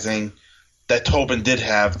realizing that Tobin did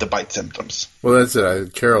have the bite symptoms? Well, that's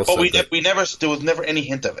it. Carol said that. There was never any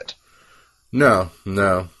hint of it. No.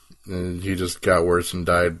 And he just got worse and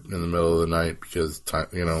died in the middle of the night because time,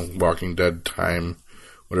 Walking Dead time,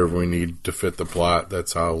 whatever we need to fit the plot.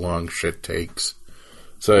 That's how long shit takes.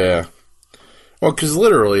 So yeah. Well, because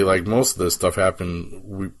literally, like, most of this stuff happened,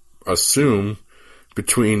 we assume,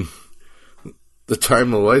 between the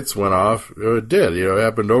time the lights went off. It did, it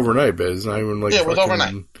happened overnight, but it's not even like it was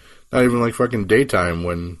overnight. Not even like fucking daytime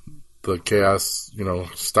when the chaos,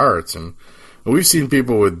 starts. And we've seen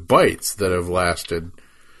people with bites that have lasted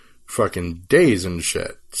fucking days and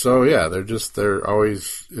shit. So yeah,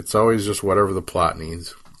 it's always just whatever the plot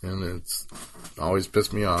needs, and it's always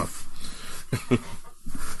pissed me off.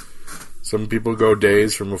 Some people go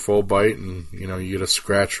days from a full bite, and you get a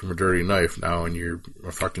scratch from a dirty knife now, and you're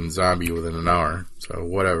a fucking zombie within an hour. So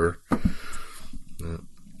whatever. Yeah.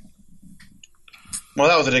 Well,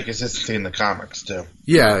 that was an inconsistency in the comics too.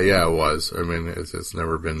 Yeah, it was. I mean, it's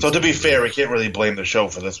never been. So to be fair, we can't really blame the show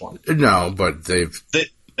for this one. No, but they are.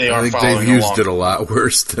 I think they've used it a lot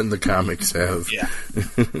worse than the comics have. Yeah.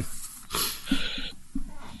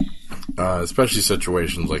 Especially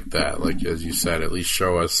situations like that. Like, as you said, at least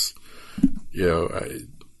show us,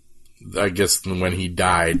 I guess when he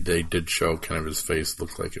died, they did show kind of his face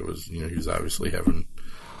looked like it was, he was obviously having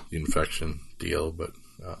the infection deal, but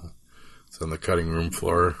it's on the cutting room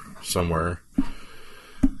floor somewhere.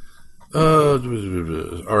 All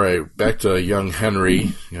right, back to young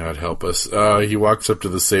Henry. God help us. He walks up to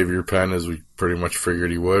the Savior pen, as we pretty much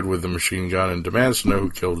figured he would, with the machine gun, and demands to know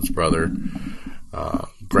who killed his brother.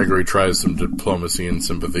 Gregory tries some diplomacy and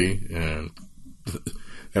sympathy, and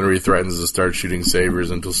Henry threatens to start shooting Saviors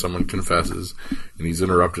until someone confesses, and he's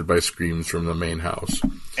interrupted by screams from the main house.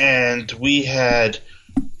 And we had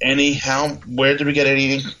where did we get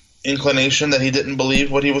any inclination that he didn't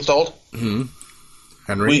believe what he was told? Mm-hmm.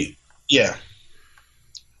 Henry? Yeah.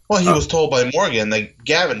 Well, he was told by Morgan that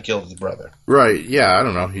Gavin killed his brother. Right, yeah, I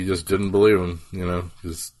don't know. He just didn't believe him,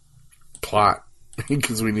 his plot.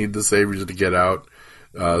 Because we need the Saviors to get out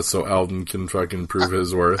so Alden can fucking prove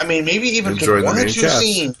his worth. I mean, maybe even one or two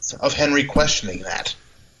scenes of Henry questioning that.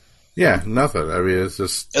 Yeah, nothing. I mean, it's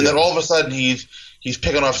just... And then all of a sudden he's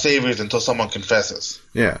picking off Saviors until someone confesses.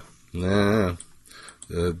 Yeah. The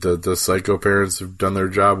psycho parents have done their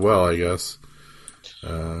job well, I guess.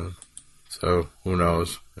 So, who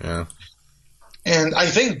knows? Yeah. And I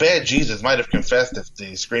think Bad Jesus might have confessed if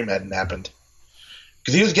the scream hadn't happened.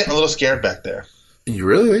 Because he was getting a little scared back there. You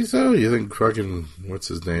really think so? You think fucking, what's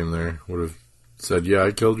his name there, would have said, yeah,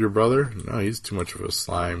 I killed your brother? No, he's too much of a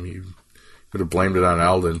slime. He would have blamed it on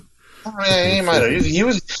Alden. Oh, yeah, he might have. He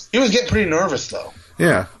was getting pretty nervous, though.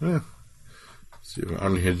 Yeah. See, an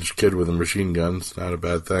unhinged kid with a machine gun, it's not a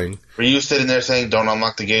bad thing. Were you sitting there saying, don't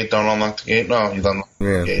unlock the gate, don't unlock the gate? No, he's unlocked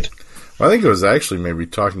the gate. Well, I think it was actually maybe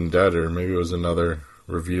Talking Dead, or maybe it was another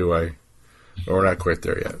review. We're not quite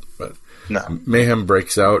there yet, but... No. Mayhem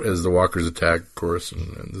breaks out as the walkers attack, of course,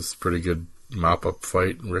 and this is a pretty good mop-up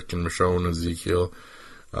fight. Rick and Michonne and Ezekiel.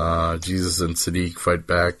 Jesus and Sadiq fight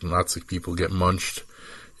back, and lots of people get munched.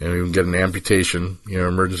 And we even get an amputation,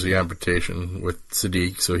 emergency amputation with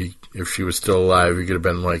Sadiq, so if she was still alive, he could have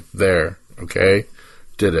been, there, okay?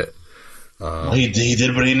 Did it. He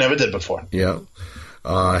did what he never did before. Yeah.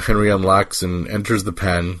 Henry unlocks and enters the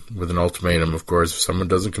pen with an ultimatum, of course. If someone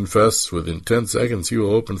doesn't confess, within 10 seconds, he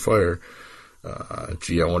will open fire. I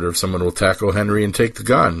wonder if someone will tackle Henry and take the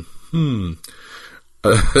gun. I'm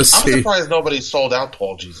surprised nobody sold out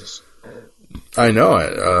Paul Jesus. I know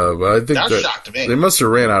it, but I think that shocked me. They must have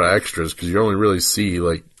ran out of extras, because you only really see,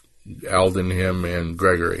 Alden, him, and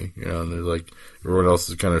Gregory, and they're everyone else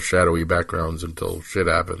is kind of shadowy backgrounds until shit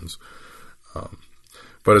happens.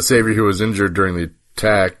 But a Savior who was injured during the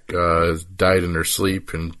attack died in her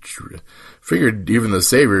sleep, and figured even the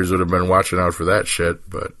Saviors would have been watching out for that shit,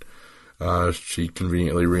 but She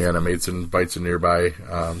conveniently reanimates and bites a nearby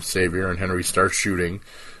Savior, and Henry starts shooting,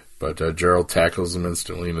 but Gerald tackles him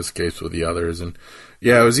instantly and escapes with the others. And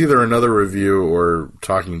yeah, it was either another review or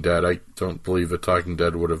Talking Dead. I don't believe that Talking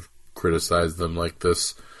Dead would have criticized them like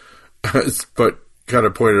this, but kind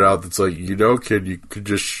of pointed out that's like, kid, you could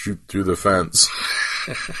just shoot through the fence.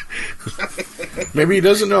 Maybe he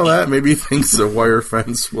doesn't know that. Maybe he thinks a wire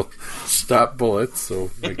fence will stop bullets,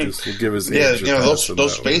 so I guess we'll give his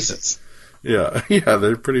those spaces. Yeah,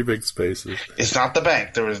 they're pretty big spaces. It's not the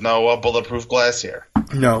bank. There is no bulletproof glass here.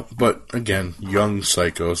 No, but again, young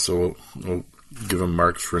Psycho, so we'll give him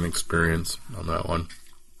marks for inexperience on that one.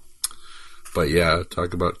 But yeah,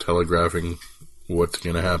 talk about telegraphing what's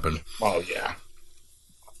going to happen. Oh, yeah.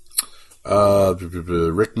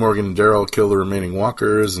 Rick, Morgan, and Daryl kill the remaining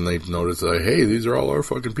walkers, and they notice that, hey, these are all our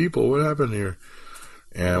fucking people. What happened here?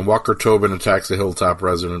 And Walker Tobin attacks the Hilltop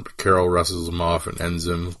resident, but Carol wrestles him off and ends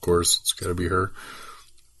him. Of course, it's got to be her.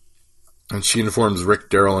 And she informs Rick,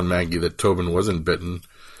 Daryl, and Maggie that Tobin wasn't bitten.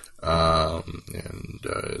 As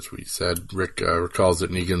we said, Rick recalls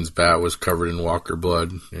that Negan's bat was covered in Walker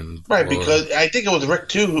blood. Right, because I think it was Rick,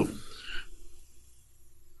 too,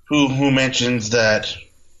 who mentions that.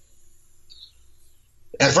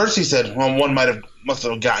 At first he said, well, one must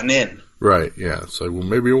have gotten in. Right, yeah. It's like, well,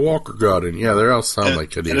 maybe a walker got in. Yeah, they all sound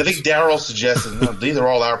like idiots. And I think Daryl suggested, no, these are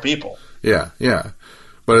all our people. Yeah.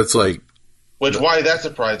 But it's like... Why is that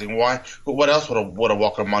surprising? Why? What else would a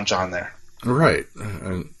walker munch on there? Right.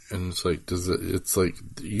 And it's like, it's like,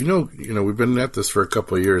 we've been at this for a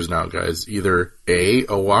couple of years now, guys. Either A,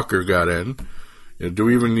 a walker got in. Do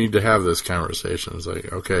we even need to have this conversation? It's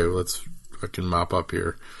like, okay, let's fucking mop up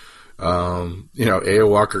here. A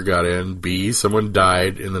walker got in. B, someone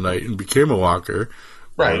died in the night and became a walker.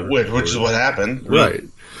 Right, which is what happened. Right.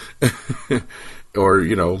 Or,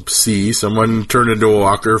 C, someone turned into a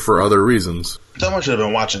walker for other reasons. Someone should have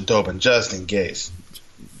been watching Tobin just in case.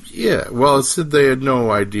 Yeah, well, it said they had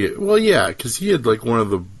no idea. Well, yeah, because he had, one of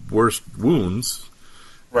the worst wounds.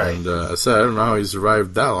 Right. And I said, I don't know how he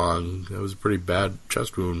survived that long. That was a pretty bad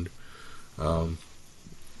chest wound.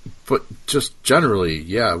 But just generally,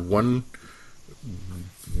 yeah, one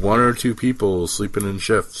or two people sleeping in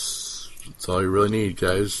shifts. That's all you really need,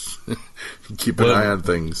 guys. Keep an eye on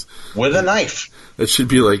things. With a knife. That should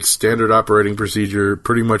be like standard operating procedure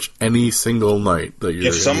pretty much any single night that you're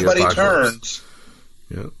if somebody turns,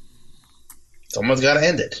 yeah, someone's got to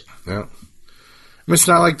end it. Yeah. I mean, it's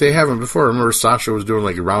not like they haven't before. I remember Sasha was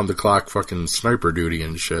doing round-the-clock fucking sniper duty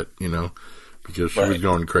and shit, because she was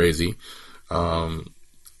going crazy.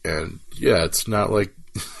 And, yeah, it's not like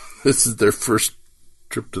this is their first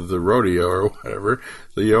trip to the rodeo or whatever.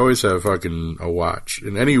 So you always have fucking a watch.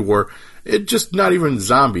 In any war, it just not even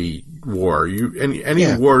zombie war.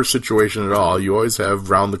 Any war situation at all, you always have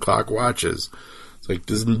round-the-clock watches. It's like,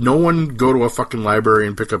 does no one go to a fucking library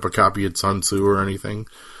and pick up a copy of Sun Tzu or anything?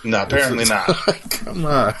 No, apparently not. Come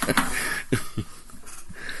on.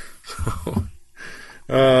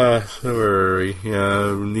 Where are we?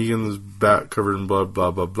 Yeah, Negan's bat covered in blood,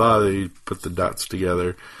 blah, blah, blah. They put the dots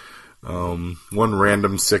together. One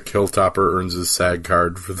random sick Hilltopper earns his SAG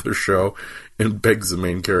card for their show and begs the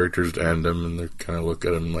main characters to end him, and they kind of look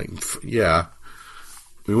at him like, yeah,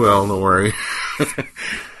 we will, don't worry.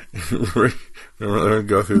 We're going to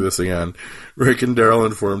go through this again. Rick and Daryl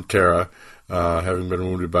inform Tara, having been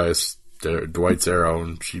wounded by Dwight's arrow,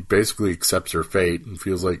 and she basically accepts her fate and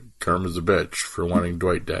feels like karma's a bitch for wanting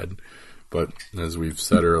Dwight dead. But as we've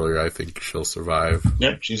said earlier, I think she'll survive.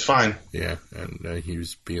 Yep, she's fine. Yeah, and he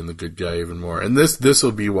was being the good guy even more. And this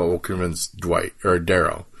will be what will convince Dwight or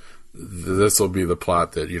Daryl. This will be the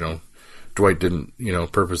plot that Dwight didn't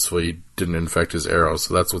purposefully didn't infect his arrow,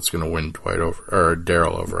 so that's what's going to win Dwight over or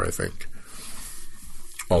Daryl over, I think.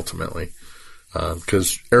 Ultimately,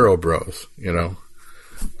 because arrow bros,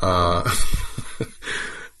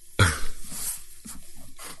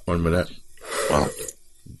 One minute. Well,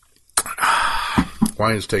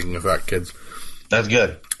 wine's taking effect, kids. That's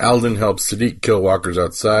good. Alden helps Sadiq kill walkers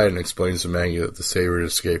outside and explains to Maggie that the Savior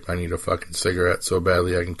escaped. I need a fucking cigarette so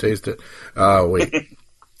badly I can taste it. Wait.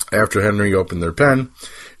 After Henry opened their pen,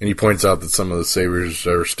 and he points out that some of the Saviors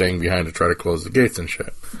are staying behind to try to close the gates and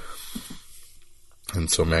shit. And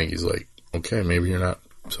so Maggie's like, okay, maybe you're not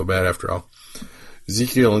so bad after all.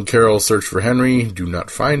 Ezekiel and Carol search for Henry, do not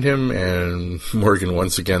find him, and Morgan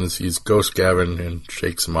once again sees Ghost Gavin and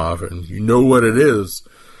shakes him off, and you know what it is.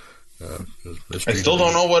 I still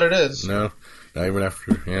don't know what it is. No, not even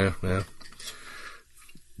after, yeah.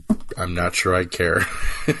 I'm not sure I care.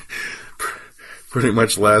 Pretty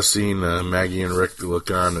much last scene, Maggie and Rick look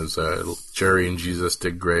on as Jerry and Jesus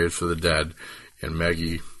dig graves for the dead. and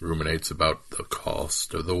Maggie ruminates about the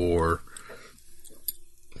cost of the war.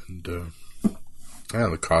 And,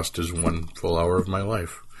 the cost is 1 full hour of my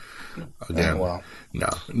life. Again,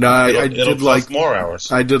 I did like more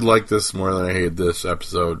hours. I did like this more than I hated this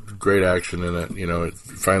episode. Great action in it. It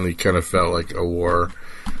finally kind of felt like a war.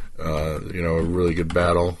 A really good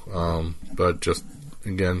battle. But just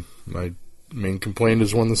again, my main complaint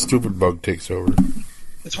is when the stupid bug takes over.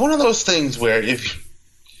 It's one of those things where if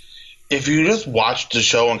you just watch the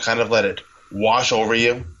show and kind of let it wash over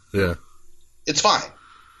you, yeah, it's fine.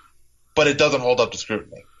 But it doesn't hold up to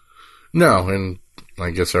scrutiny. No, and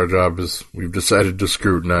I guess our job is we've decided to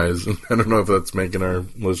scrutinize. I don't know if that's making our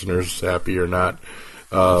listeners happy or not.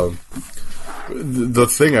 The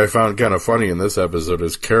thing I found kind of funny in this episode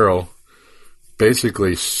is Carol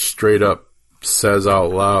basically straight up says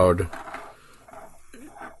out loud,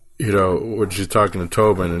 when she's talking to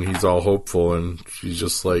Tobin and he's all hopeful and she's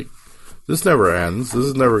just like, this never ends. This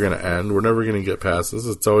is never going to end. We're never going to get past this.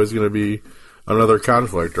 It's always going to be another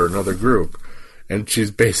conflict or another group. And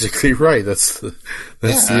she's basically right. That's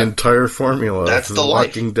the entire formula of The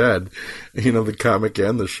Walking Dead. The comic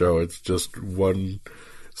and the show. It's just one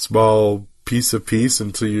small piece of peace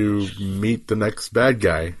until you meet the next bad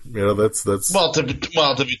guy. That's well. To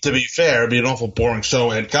be fair, it'd be an awful boring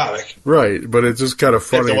show and comic. Right, but it's just kind of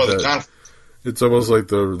funny that it's almost like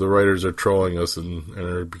the writers are trolling us and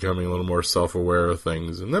are becoming a little more self-aware of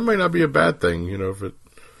things, and that might not be a bad thing.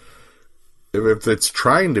 If it's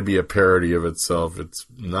trying to be a parody of itself, it's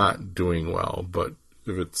not doing well. But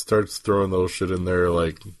if it starts throwing those shit in there,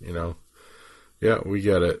 yeah, we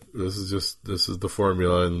get it. This is the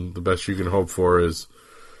formula, and the best you can hope for is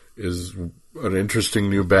an interesting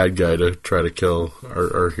new bad guy to try to kill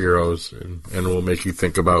our heroes, and will make you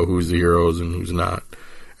think about who's the heroes and who's not.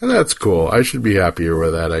 And that's cool. I should be happier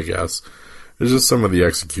with that, I guess. It's just some of the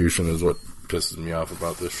execution is what pisses me off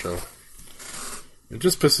about this show. It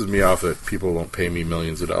just pisses me off that people won't pay me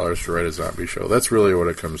millions of dollars to write a zombie show. That's really what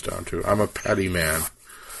it comes down to. I'm a petty man.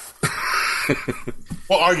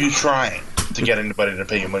 Well, are you trying to get anybody to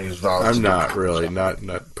pay you millions of dollars? I'm not really. Not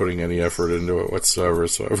putting any effort into it whatsoever,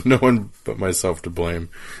 so I have no one but myself to blame.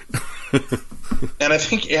 And I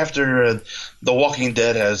think after The Walking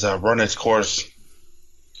Dead has run its course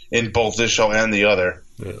in both this show and the other,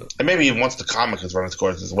 and maybe even once the comic has run its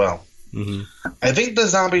course as well, I think the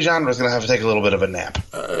zombie genre is going to have to take a little bit of a nap.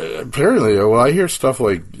 Apparently, well, I hear stuff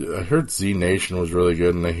like I heard Z Nation was really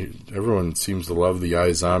good, and everyone seems to love the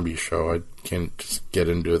iZombie show. I can't just get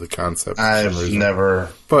into the concept. I've never,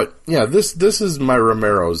 but yeah, this is my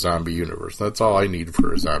Romero zombie universe. That's all I need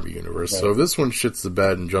for a zombie universe. Right. So if this one shits the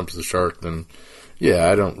bed and jumps the shark, then yeah,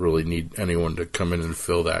 I don't really need anyone to come in and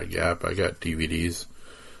fill that gap. I got DVDs,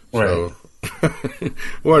 so right.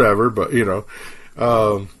 Whatever. But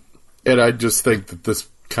and I just think that this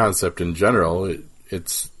concept in general,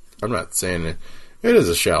 it's I'm not saying it is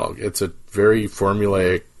a shallow. It's a very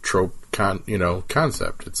formulaic trope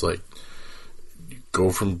concept. It's like you go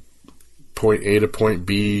from point A to point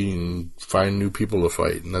B and find new people to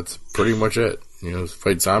fight, and that's pretty much it.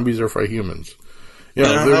 Fight zombies or fight humans. If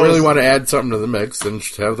they really want to add something to the mix, then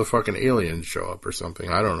just have the fucking aliens show up or something.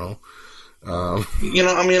 I don't know. A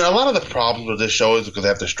lot of the problems with this show is because they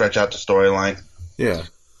have to stretch out the storyline. Yeah.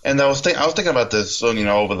 And I was thinking about this,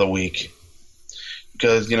 over the week,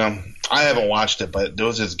 because I haven't watched it, but there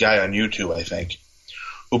was this guy on YouTube, I think,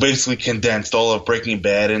 who basically condensed all of Breaking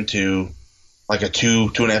Bad into like a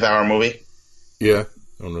 2.5 hour movie. Yeah,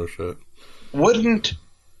 oh no shit.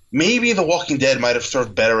 Maybe The Walking Dead might have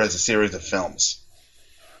served better as a series of films?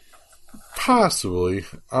 Possibly,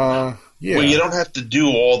 yeah. Well, you don't have to do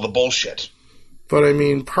all the bullshit. But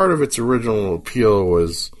part of its original appeal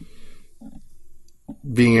was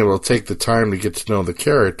being able to take the time to get to know the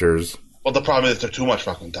characters. Well, the problem is there's too much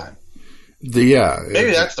fucking time. Maybe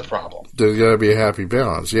that's the problem. There's got to be a happy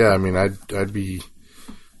balance. Yeah,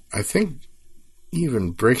 I think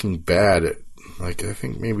even Breaking Bad, I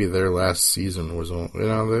think maybe their last season was,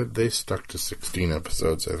 they stuck to 16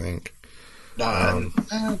 episodes, I think.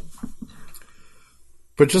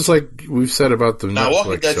 But just like we've said about the Netflix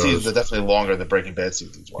Walking Dead shows, seasons are definitely longer than Breaking Bad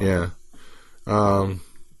seasons were. Yeah.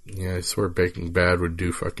 Yeah, I swear Breaking Bad would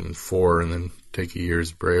do fucking 4 and then take a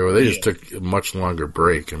year's break. Well, they just took a much longer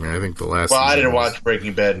break. I think the last. Well, I didn't watch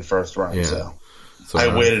Breaking Bad in first run, so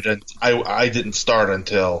I waited. I didn't start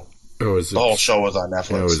until the whole show was on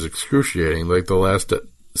Netflix. It was excruciating. Like the last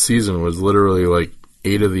season was literally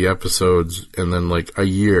 8 of the episodes, and then a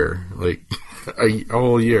year, a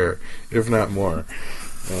whole year, if not more.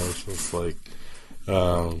 It's just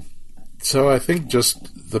so I think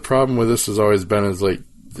just the problem with this has always been is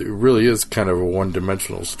it really is kind of a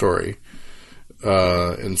one-dimensional story.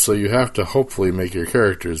 And so you have to hopefully make your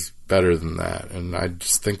characters better than that. And I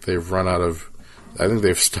just think they've run out of... I think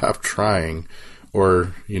they've stopped trying.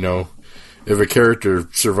 Or, if a character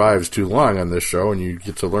survives too long on this show and you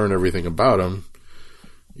get to learn everything about him,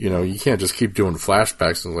 you can't just keep doing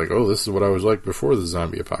flashbacks and like, oh, this is what I was like before the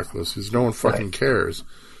zombie apocalypse, because no one fucking cares.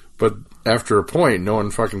 But after a point, no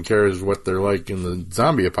one fucking cares what they're like in the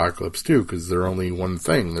zombie apocalypse, too, because they're only one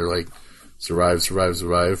thing. They're like, survive,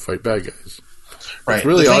 fight bad guys. Right. That's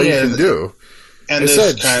really all you can do. And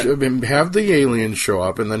have the aliens show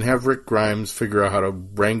up and then have Rick Grimes figure out how to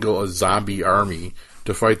wrangle a zombie army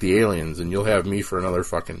to fight the aliens, and you'll have me for another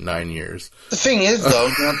fucking 9 years. The thing is,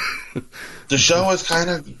 though, the show has kind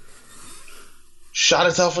of shot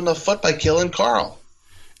itself in the foot by killing Carl.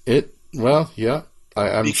 Yeah.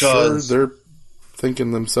 I'm sure they're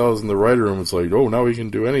thinking themselves in the writer room, it's like, oh, now we can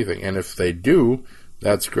do anything. And if they do,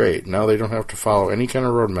 that's great. Now they don't have to follow any kind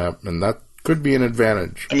of roadmap, and that could be an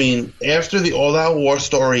advantage. I mean, after the all-out war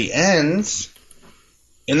story ends,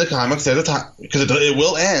 in the comics, there's a time, because it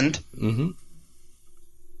will end. Mm-hmm.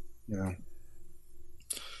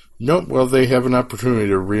 Nope, well, they have an opportunity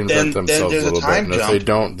to reinvent themselves a little bit, and if they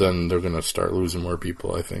don't, then they're going to start losing more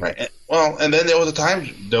people, I think. Right. Well, and then there was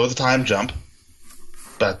a time jump,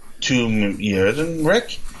 about 2 years, and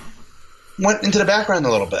Rick went into the background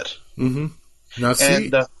a little bit. Mm-hmm. Now,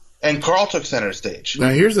 see... And Carl took center stage.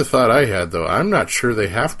 Now, here's the thought I had, though. I'm not sure they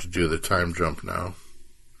have to do the time jump now.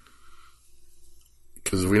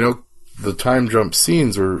 Because we know the time jump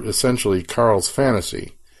scenes were essentially Carl's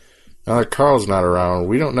fantasy. Now that Carl's not around,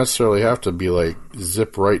 we don't necessarily have to be like,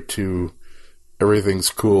 zip right to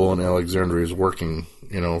everything's cool and Alexandria's working,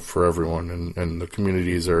 for everyone. And the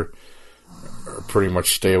communities are pretty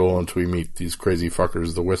much stable until we meet these crazy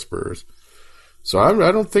fuckers, the Whisperers. So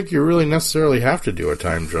I don't think you really necessarily have to do a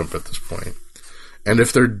time jump at this point. And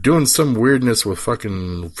if they're doing some weirdness with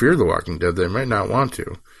fucking Fear the Walking Dead, they might not want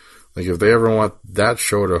to. Like, if they ever want that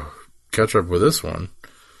show to catch up with this one,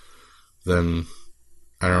 then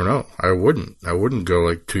I don't know. I wouldn't go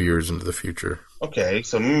like 2 years into the future. Okay,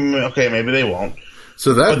 so maybe they won't.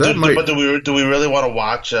 So that might. But do we really want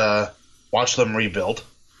to watch them rebuild?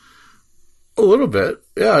 A little bit,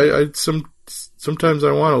 yeah. Sometimes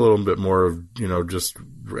I want a little bit more of just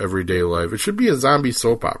everyday life. It should be a zombie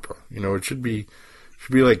soap opera. It should be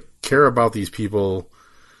like care about these people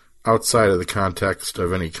outside of the context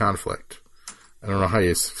of any conflict. I don't know how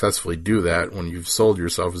you successfully do that when you've sold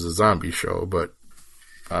yourself as a zombie show, but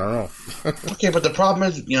I don't know. Okay, but the problem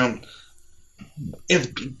is,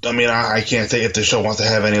 I can't say if the show wants to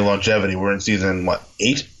have any longevity. We're in season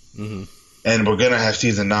 8, mm-hmm. and we're gonna have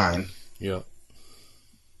season 9. Yeah.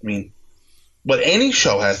 I mean, what any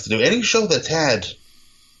show has to do, any show that's had,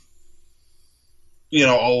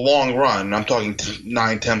 a long run. I'm talking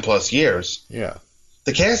 9, 10 plus years. Yeah.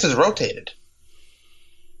 The cast is rotated.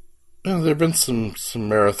 Well, there have been some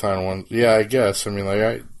marathon ones. Yeah, I guess. I mean, like,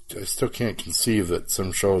 I still can't conceive that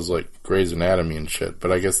some shows like Grey's Anatomy and shit,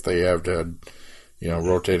 but I guess they have to,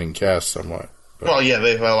 rotating cast somewhat. But, well, yeah,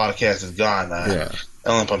 they've had a lot of cast is gone. Yeah.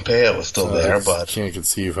 Ellen Pompeo was still there, but... I can't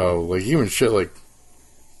conceive how, like, even shit like,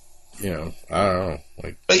 I don't know.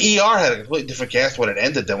 Like, but ER had a completely different cast when it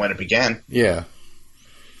ended than when it began. Yeah.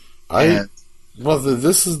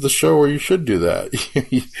 This is the show where you should do that.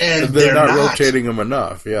 And they're not rotating them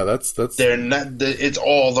enough. Yeah, that's. They're not. It's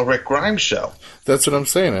all the Rick Grimes show. That's what I'm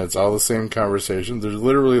saying. It's all the same conversations. There's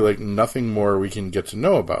literally like nothing more we can get to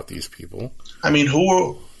know about these people. I mean,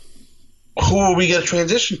 who are we going to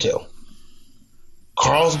transition to?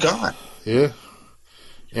 Carl's gone. Yeah.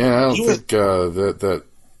 Yeah, I don't think that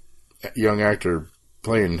young actor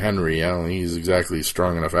playing Henry, I don't think he's exactly a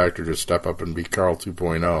strong enough actor to step up and be Carl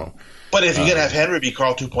 2.0. But if you're going to have Henry be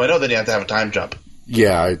Carl 2.0, then you have to have a time jump.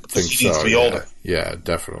 Yeah, I think so. He needs to be older. Yeah,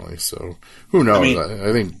 definitely. So, who knows?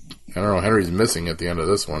 I think, I don't know, Henry's missing at the end of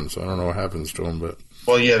this one, so I don't know what happens to him. But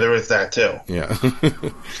well, yeah, there is that too. Yeah.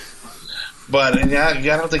 But I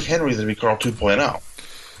don't think Henry's going to be Carl 2.0.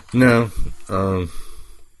 No.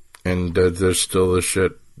 And there's still the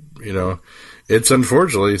shit, It's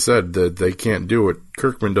unfortunately said that they can't do what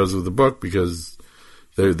Kirkman does with the book because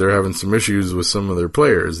they're having some issues with some of their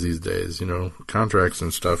players these days, contracts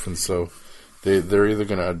and stuff, and so they're either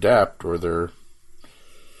going to adapt or they're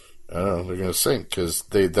going to sink because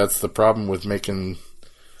that's the problem with making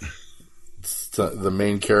the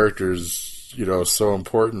main characters so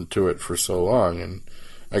important to it for so long. And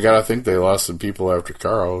I gotta think they lost some people after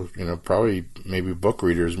Carl, probably maybe book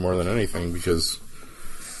readers more than anything because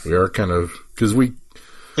we are kind of because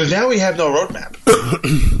now we have no roadmap.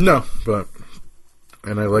 No,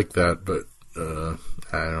 and I like that, but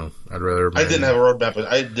I don't know. I'd rather. I didn't have a roadmap.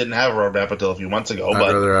 I didn't have a roadmap until a few months ago.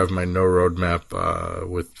 I'd rather have my no roadmap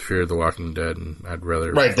with Fear the Walking Dead, and I'd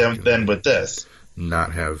rather than with this.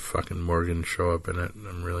 Not have fucking Morgan show up in it.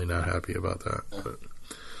 I'm really not happy about that. But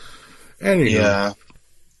anyway,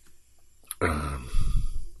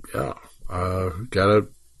 gotta.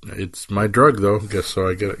 It's my drug though. Guess so.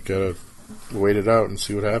 I gotta wait it out and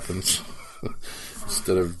see what happens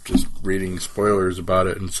instead of just reading spoilers about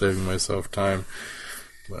it and saving myself time.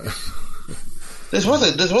 But this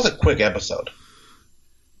was a quick episode.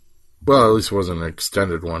 Well, at least it wasn't an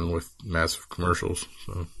extended one with massive commercials.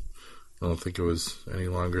 So I don't think it was any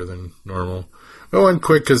longer than normal. It went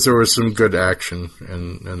quick because there was some good action,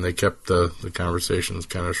 and they kept the conversations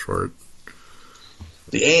kind of short.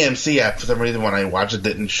 The AMC app, for some reason, when I watched it,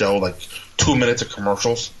 didn't show like 2 minutes of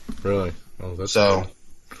commercials. Really? Oh, that's so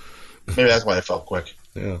good. Maybe that's why it felt quick.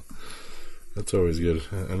 Yeah, that's always good.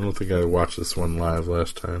 I don't think I watched this one live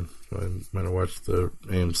last time. So I might have watched the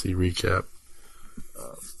AMC recap.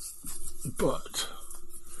 But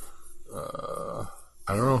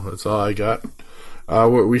I don't know. That's all I got.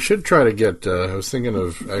 What we should try to get. I was thinking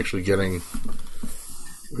of actually getting.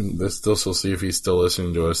 This will see if he's still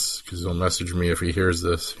listening to us, because he'll message me if he hears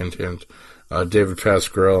this. Hint, hint. David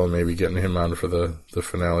Pasquarello, and maybe getting him on for the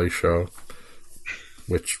finale show.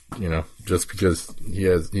 Which, just because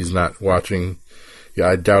he's not watching. Yeah,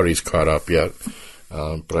 I doubt he's caught up yet.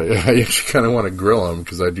 But I actually kind of want to grill him,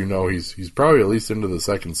 because I do know he's probably at least into the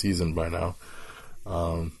second season by now.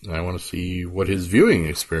 And I want to see what his viewing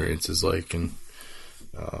experience is like, and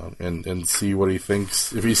see what he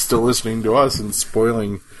thinks, if he's still listening to us and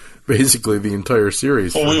spoiling basically the entire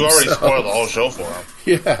series. Well, we've already spoiled the whole show for him.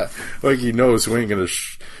 Yeah, like he knows who ain't gonna.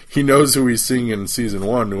 He knows who he's seeing in season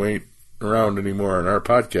 1 who ain't around anymore on our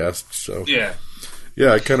podcast. So yeah,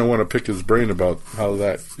 I kind of want to pick his brain about how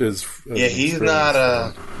that is. Yeah, he's not.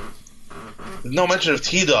 There's no mention of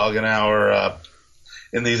T-Dog in our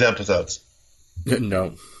in these episodes.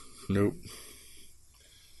 No, nope.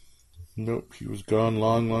 Nope, he was gone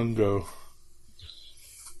long ago.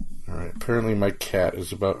 Alright, apparently my cat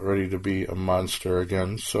is about ready to be a monster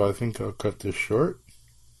again, so I think I'll cut this short.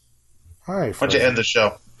 Hi, why don't you end the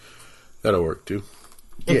show? That'll work, too.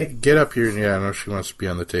 Get up here. Yeah, I know she wants to be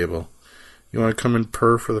on the table. You want to come and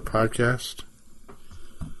purr for the podcast?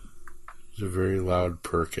 It's a very loud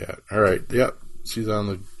purr cat. Alright, yep. She's on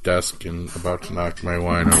the desk and about to knock my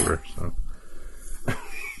wine over, so.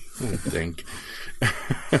 I think.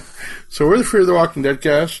 So we're the Fear the Walking Dead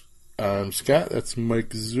cast. I'm Scott. That's Mike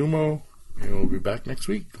Zumo. And we'll be back next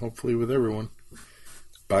week, hopefully with everyone.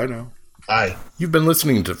 Bye now. Bye. You've been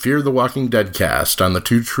listening to Fear the Walking Dead cast on the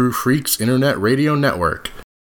Two True Freaks Internet Radio Network.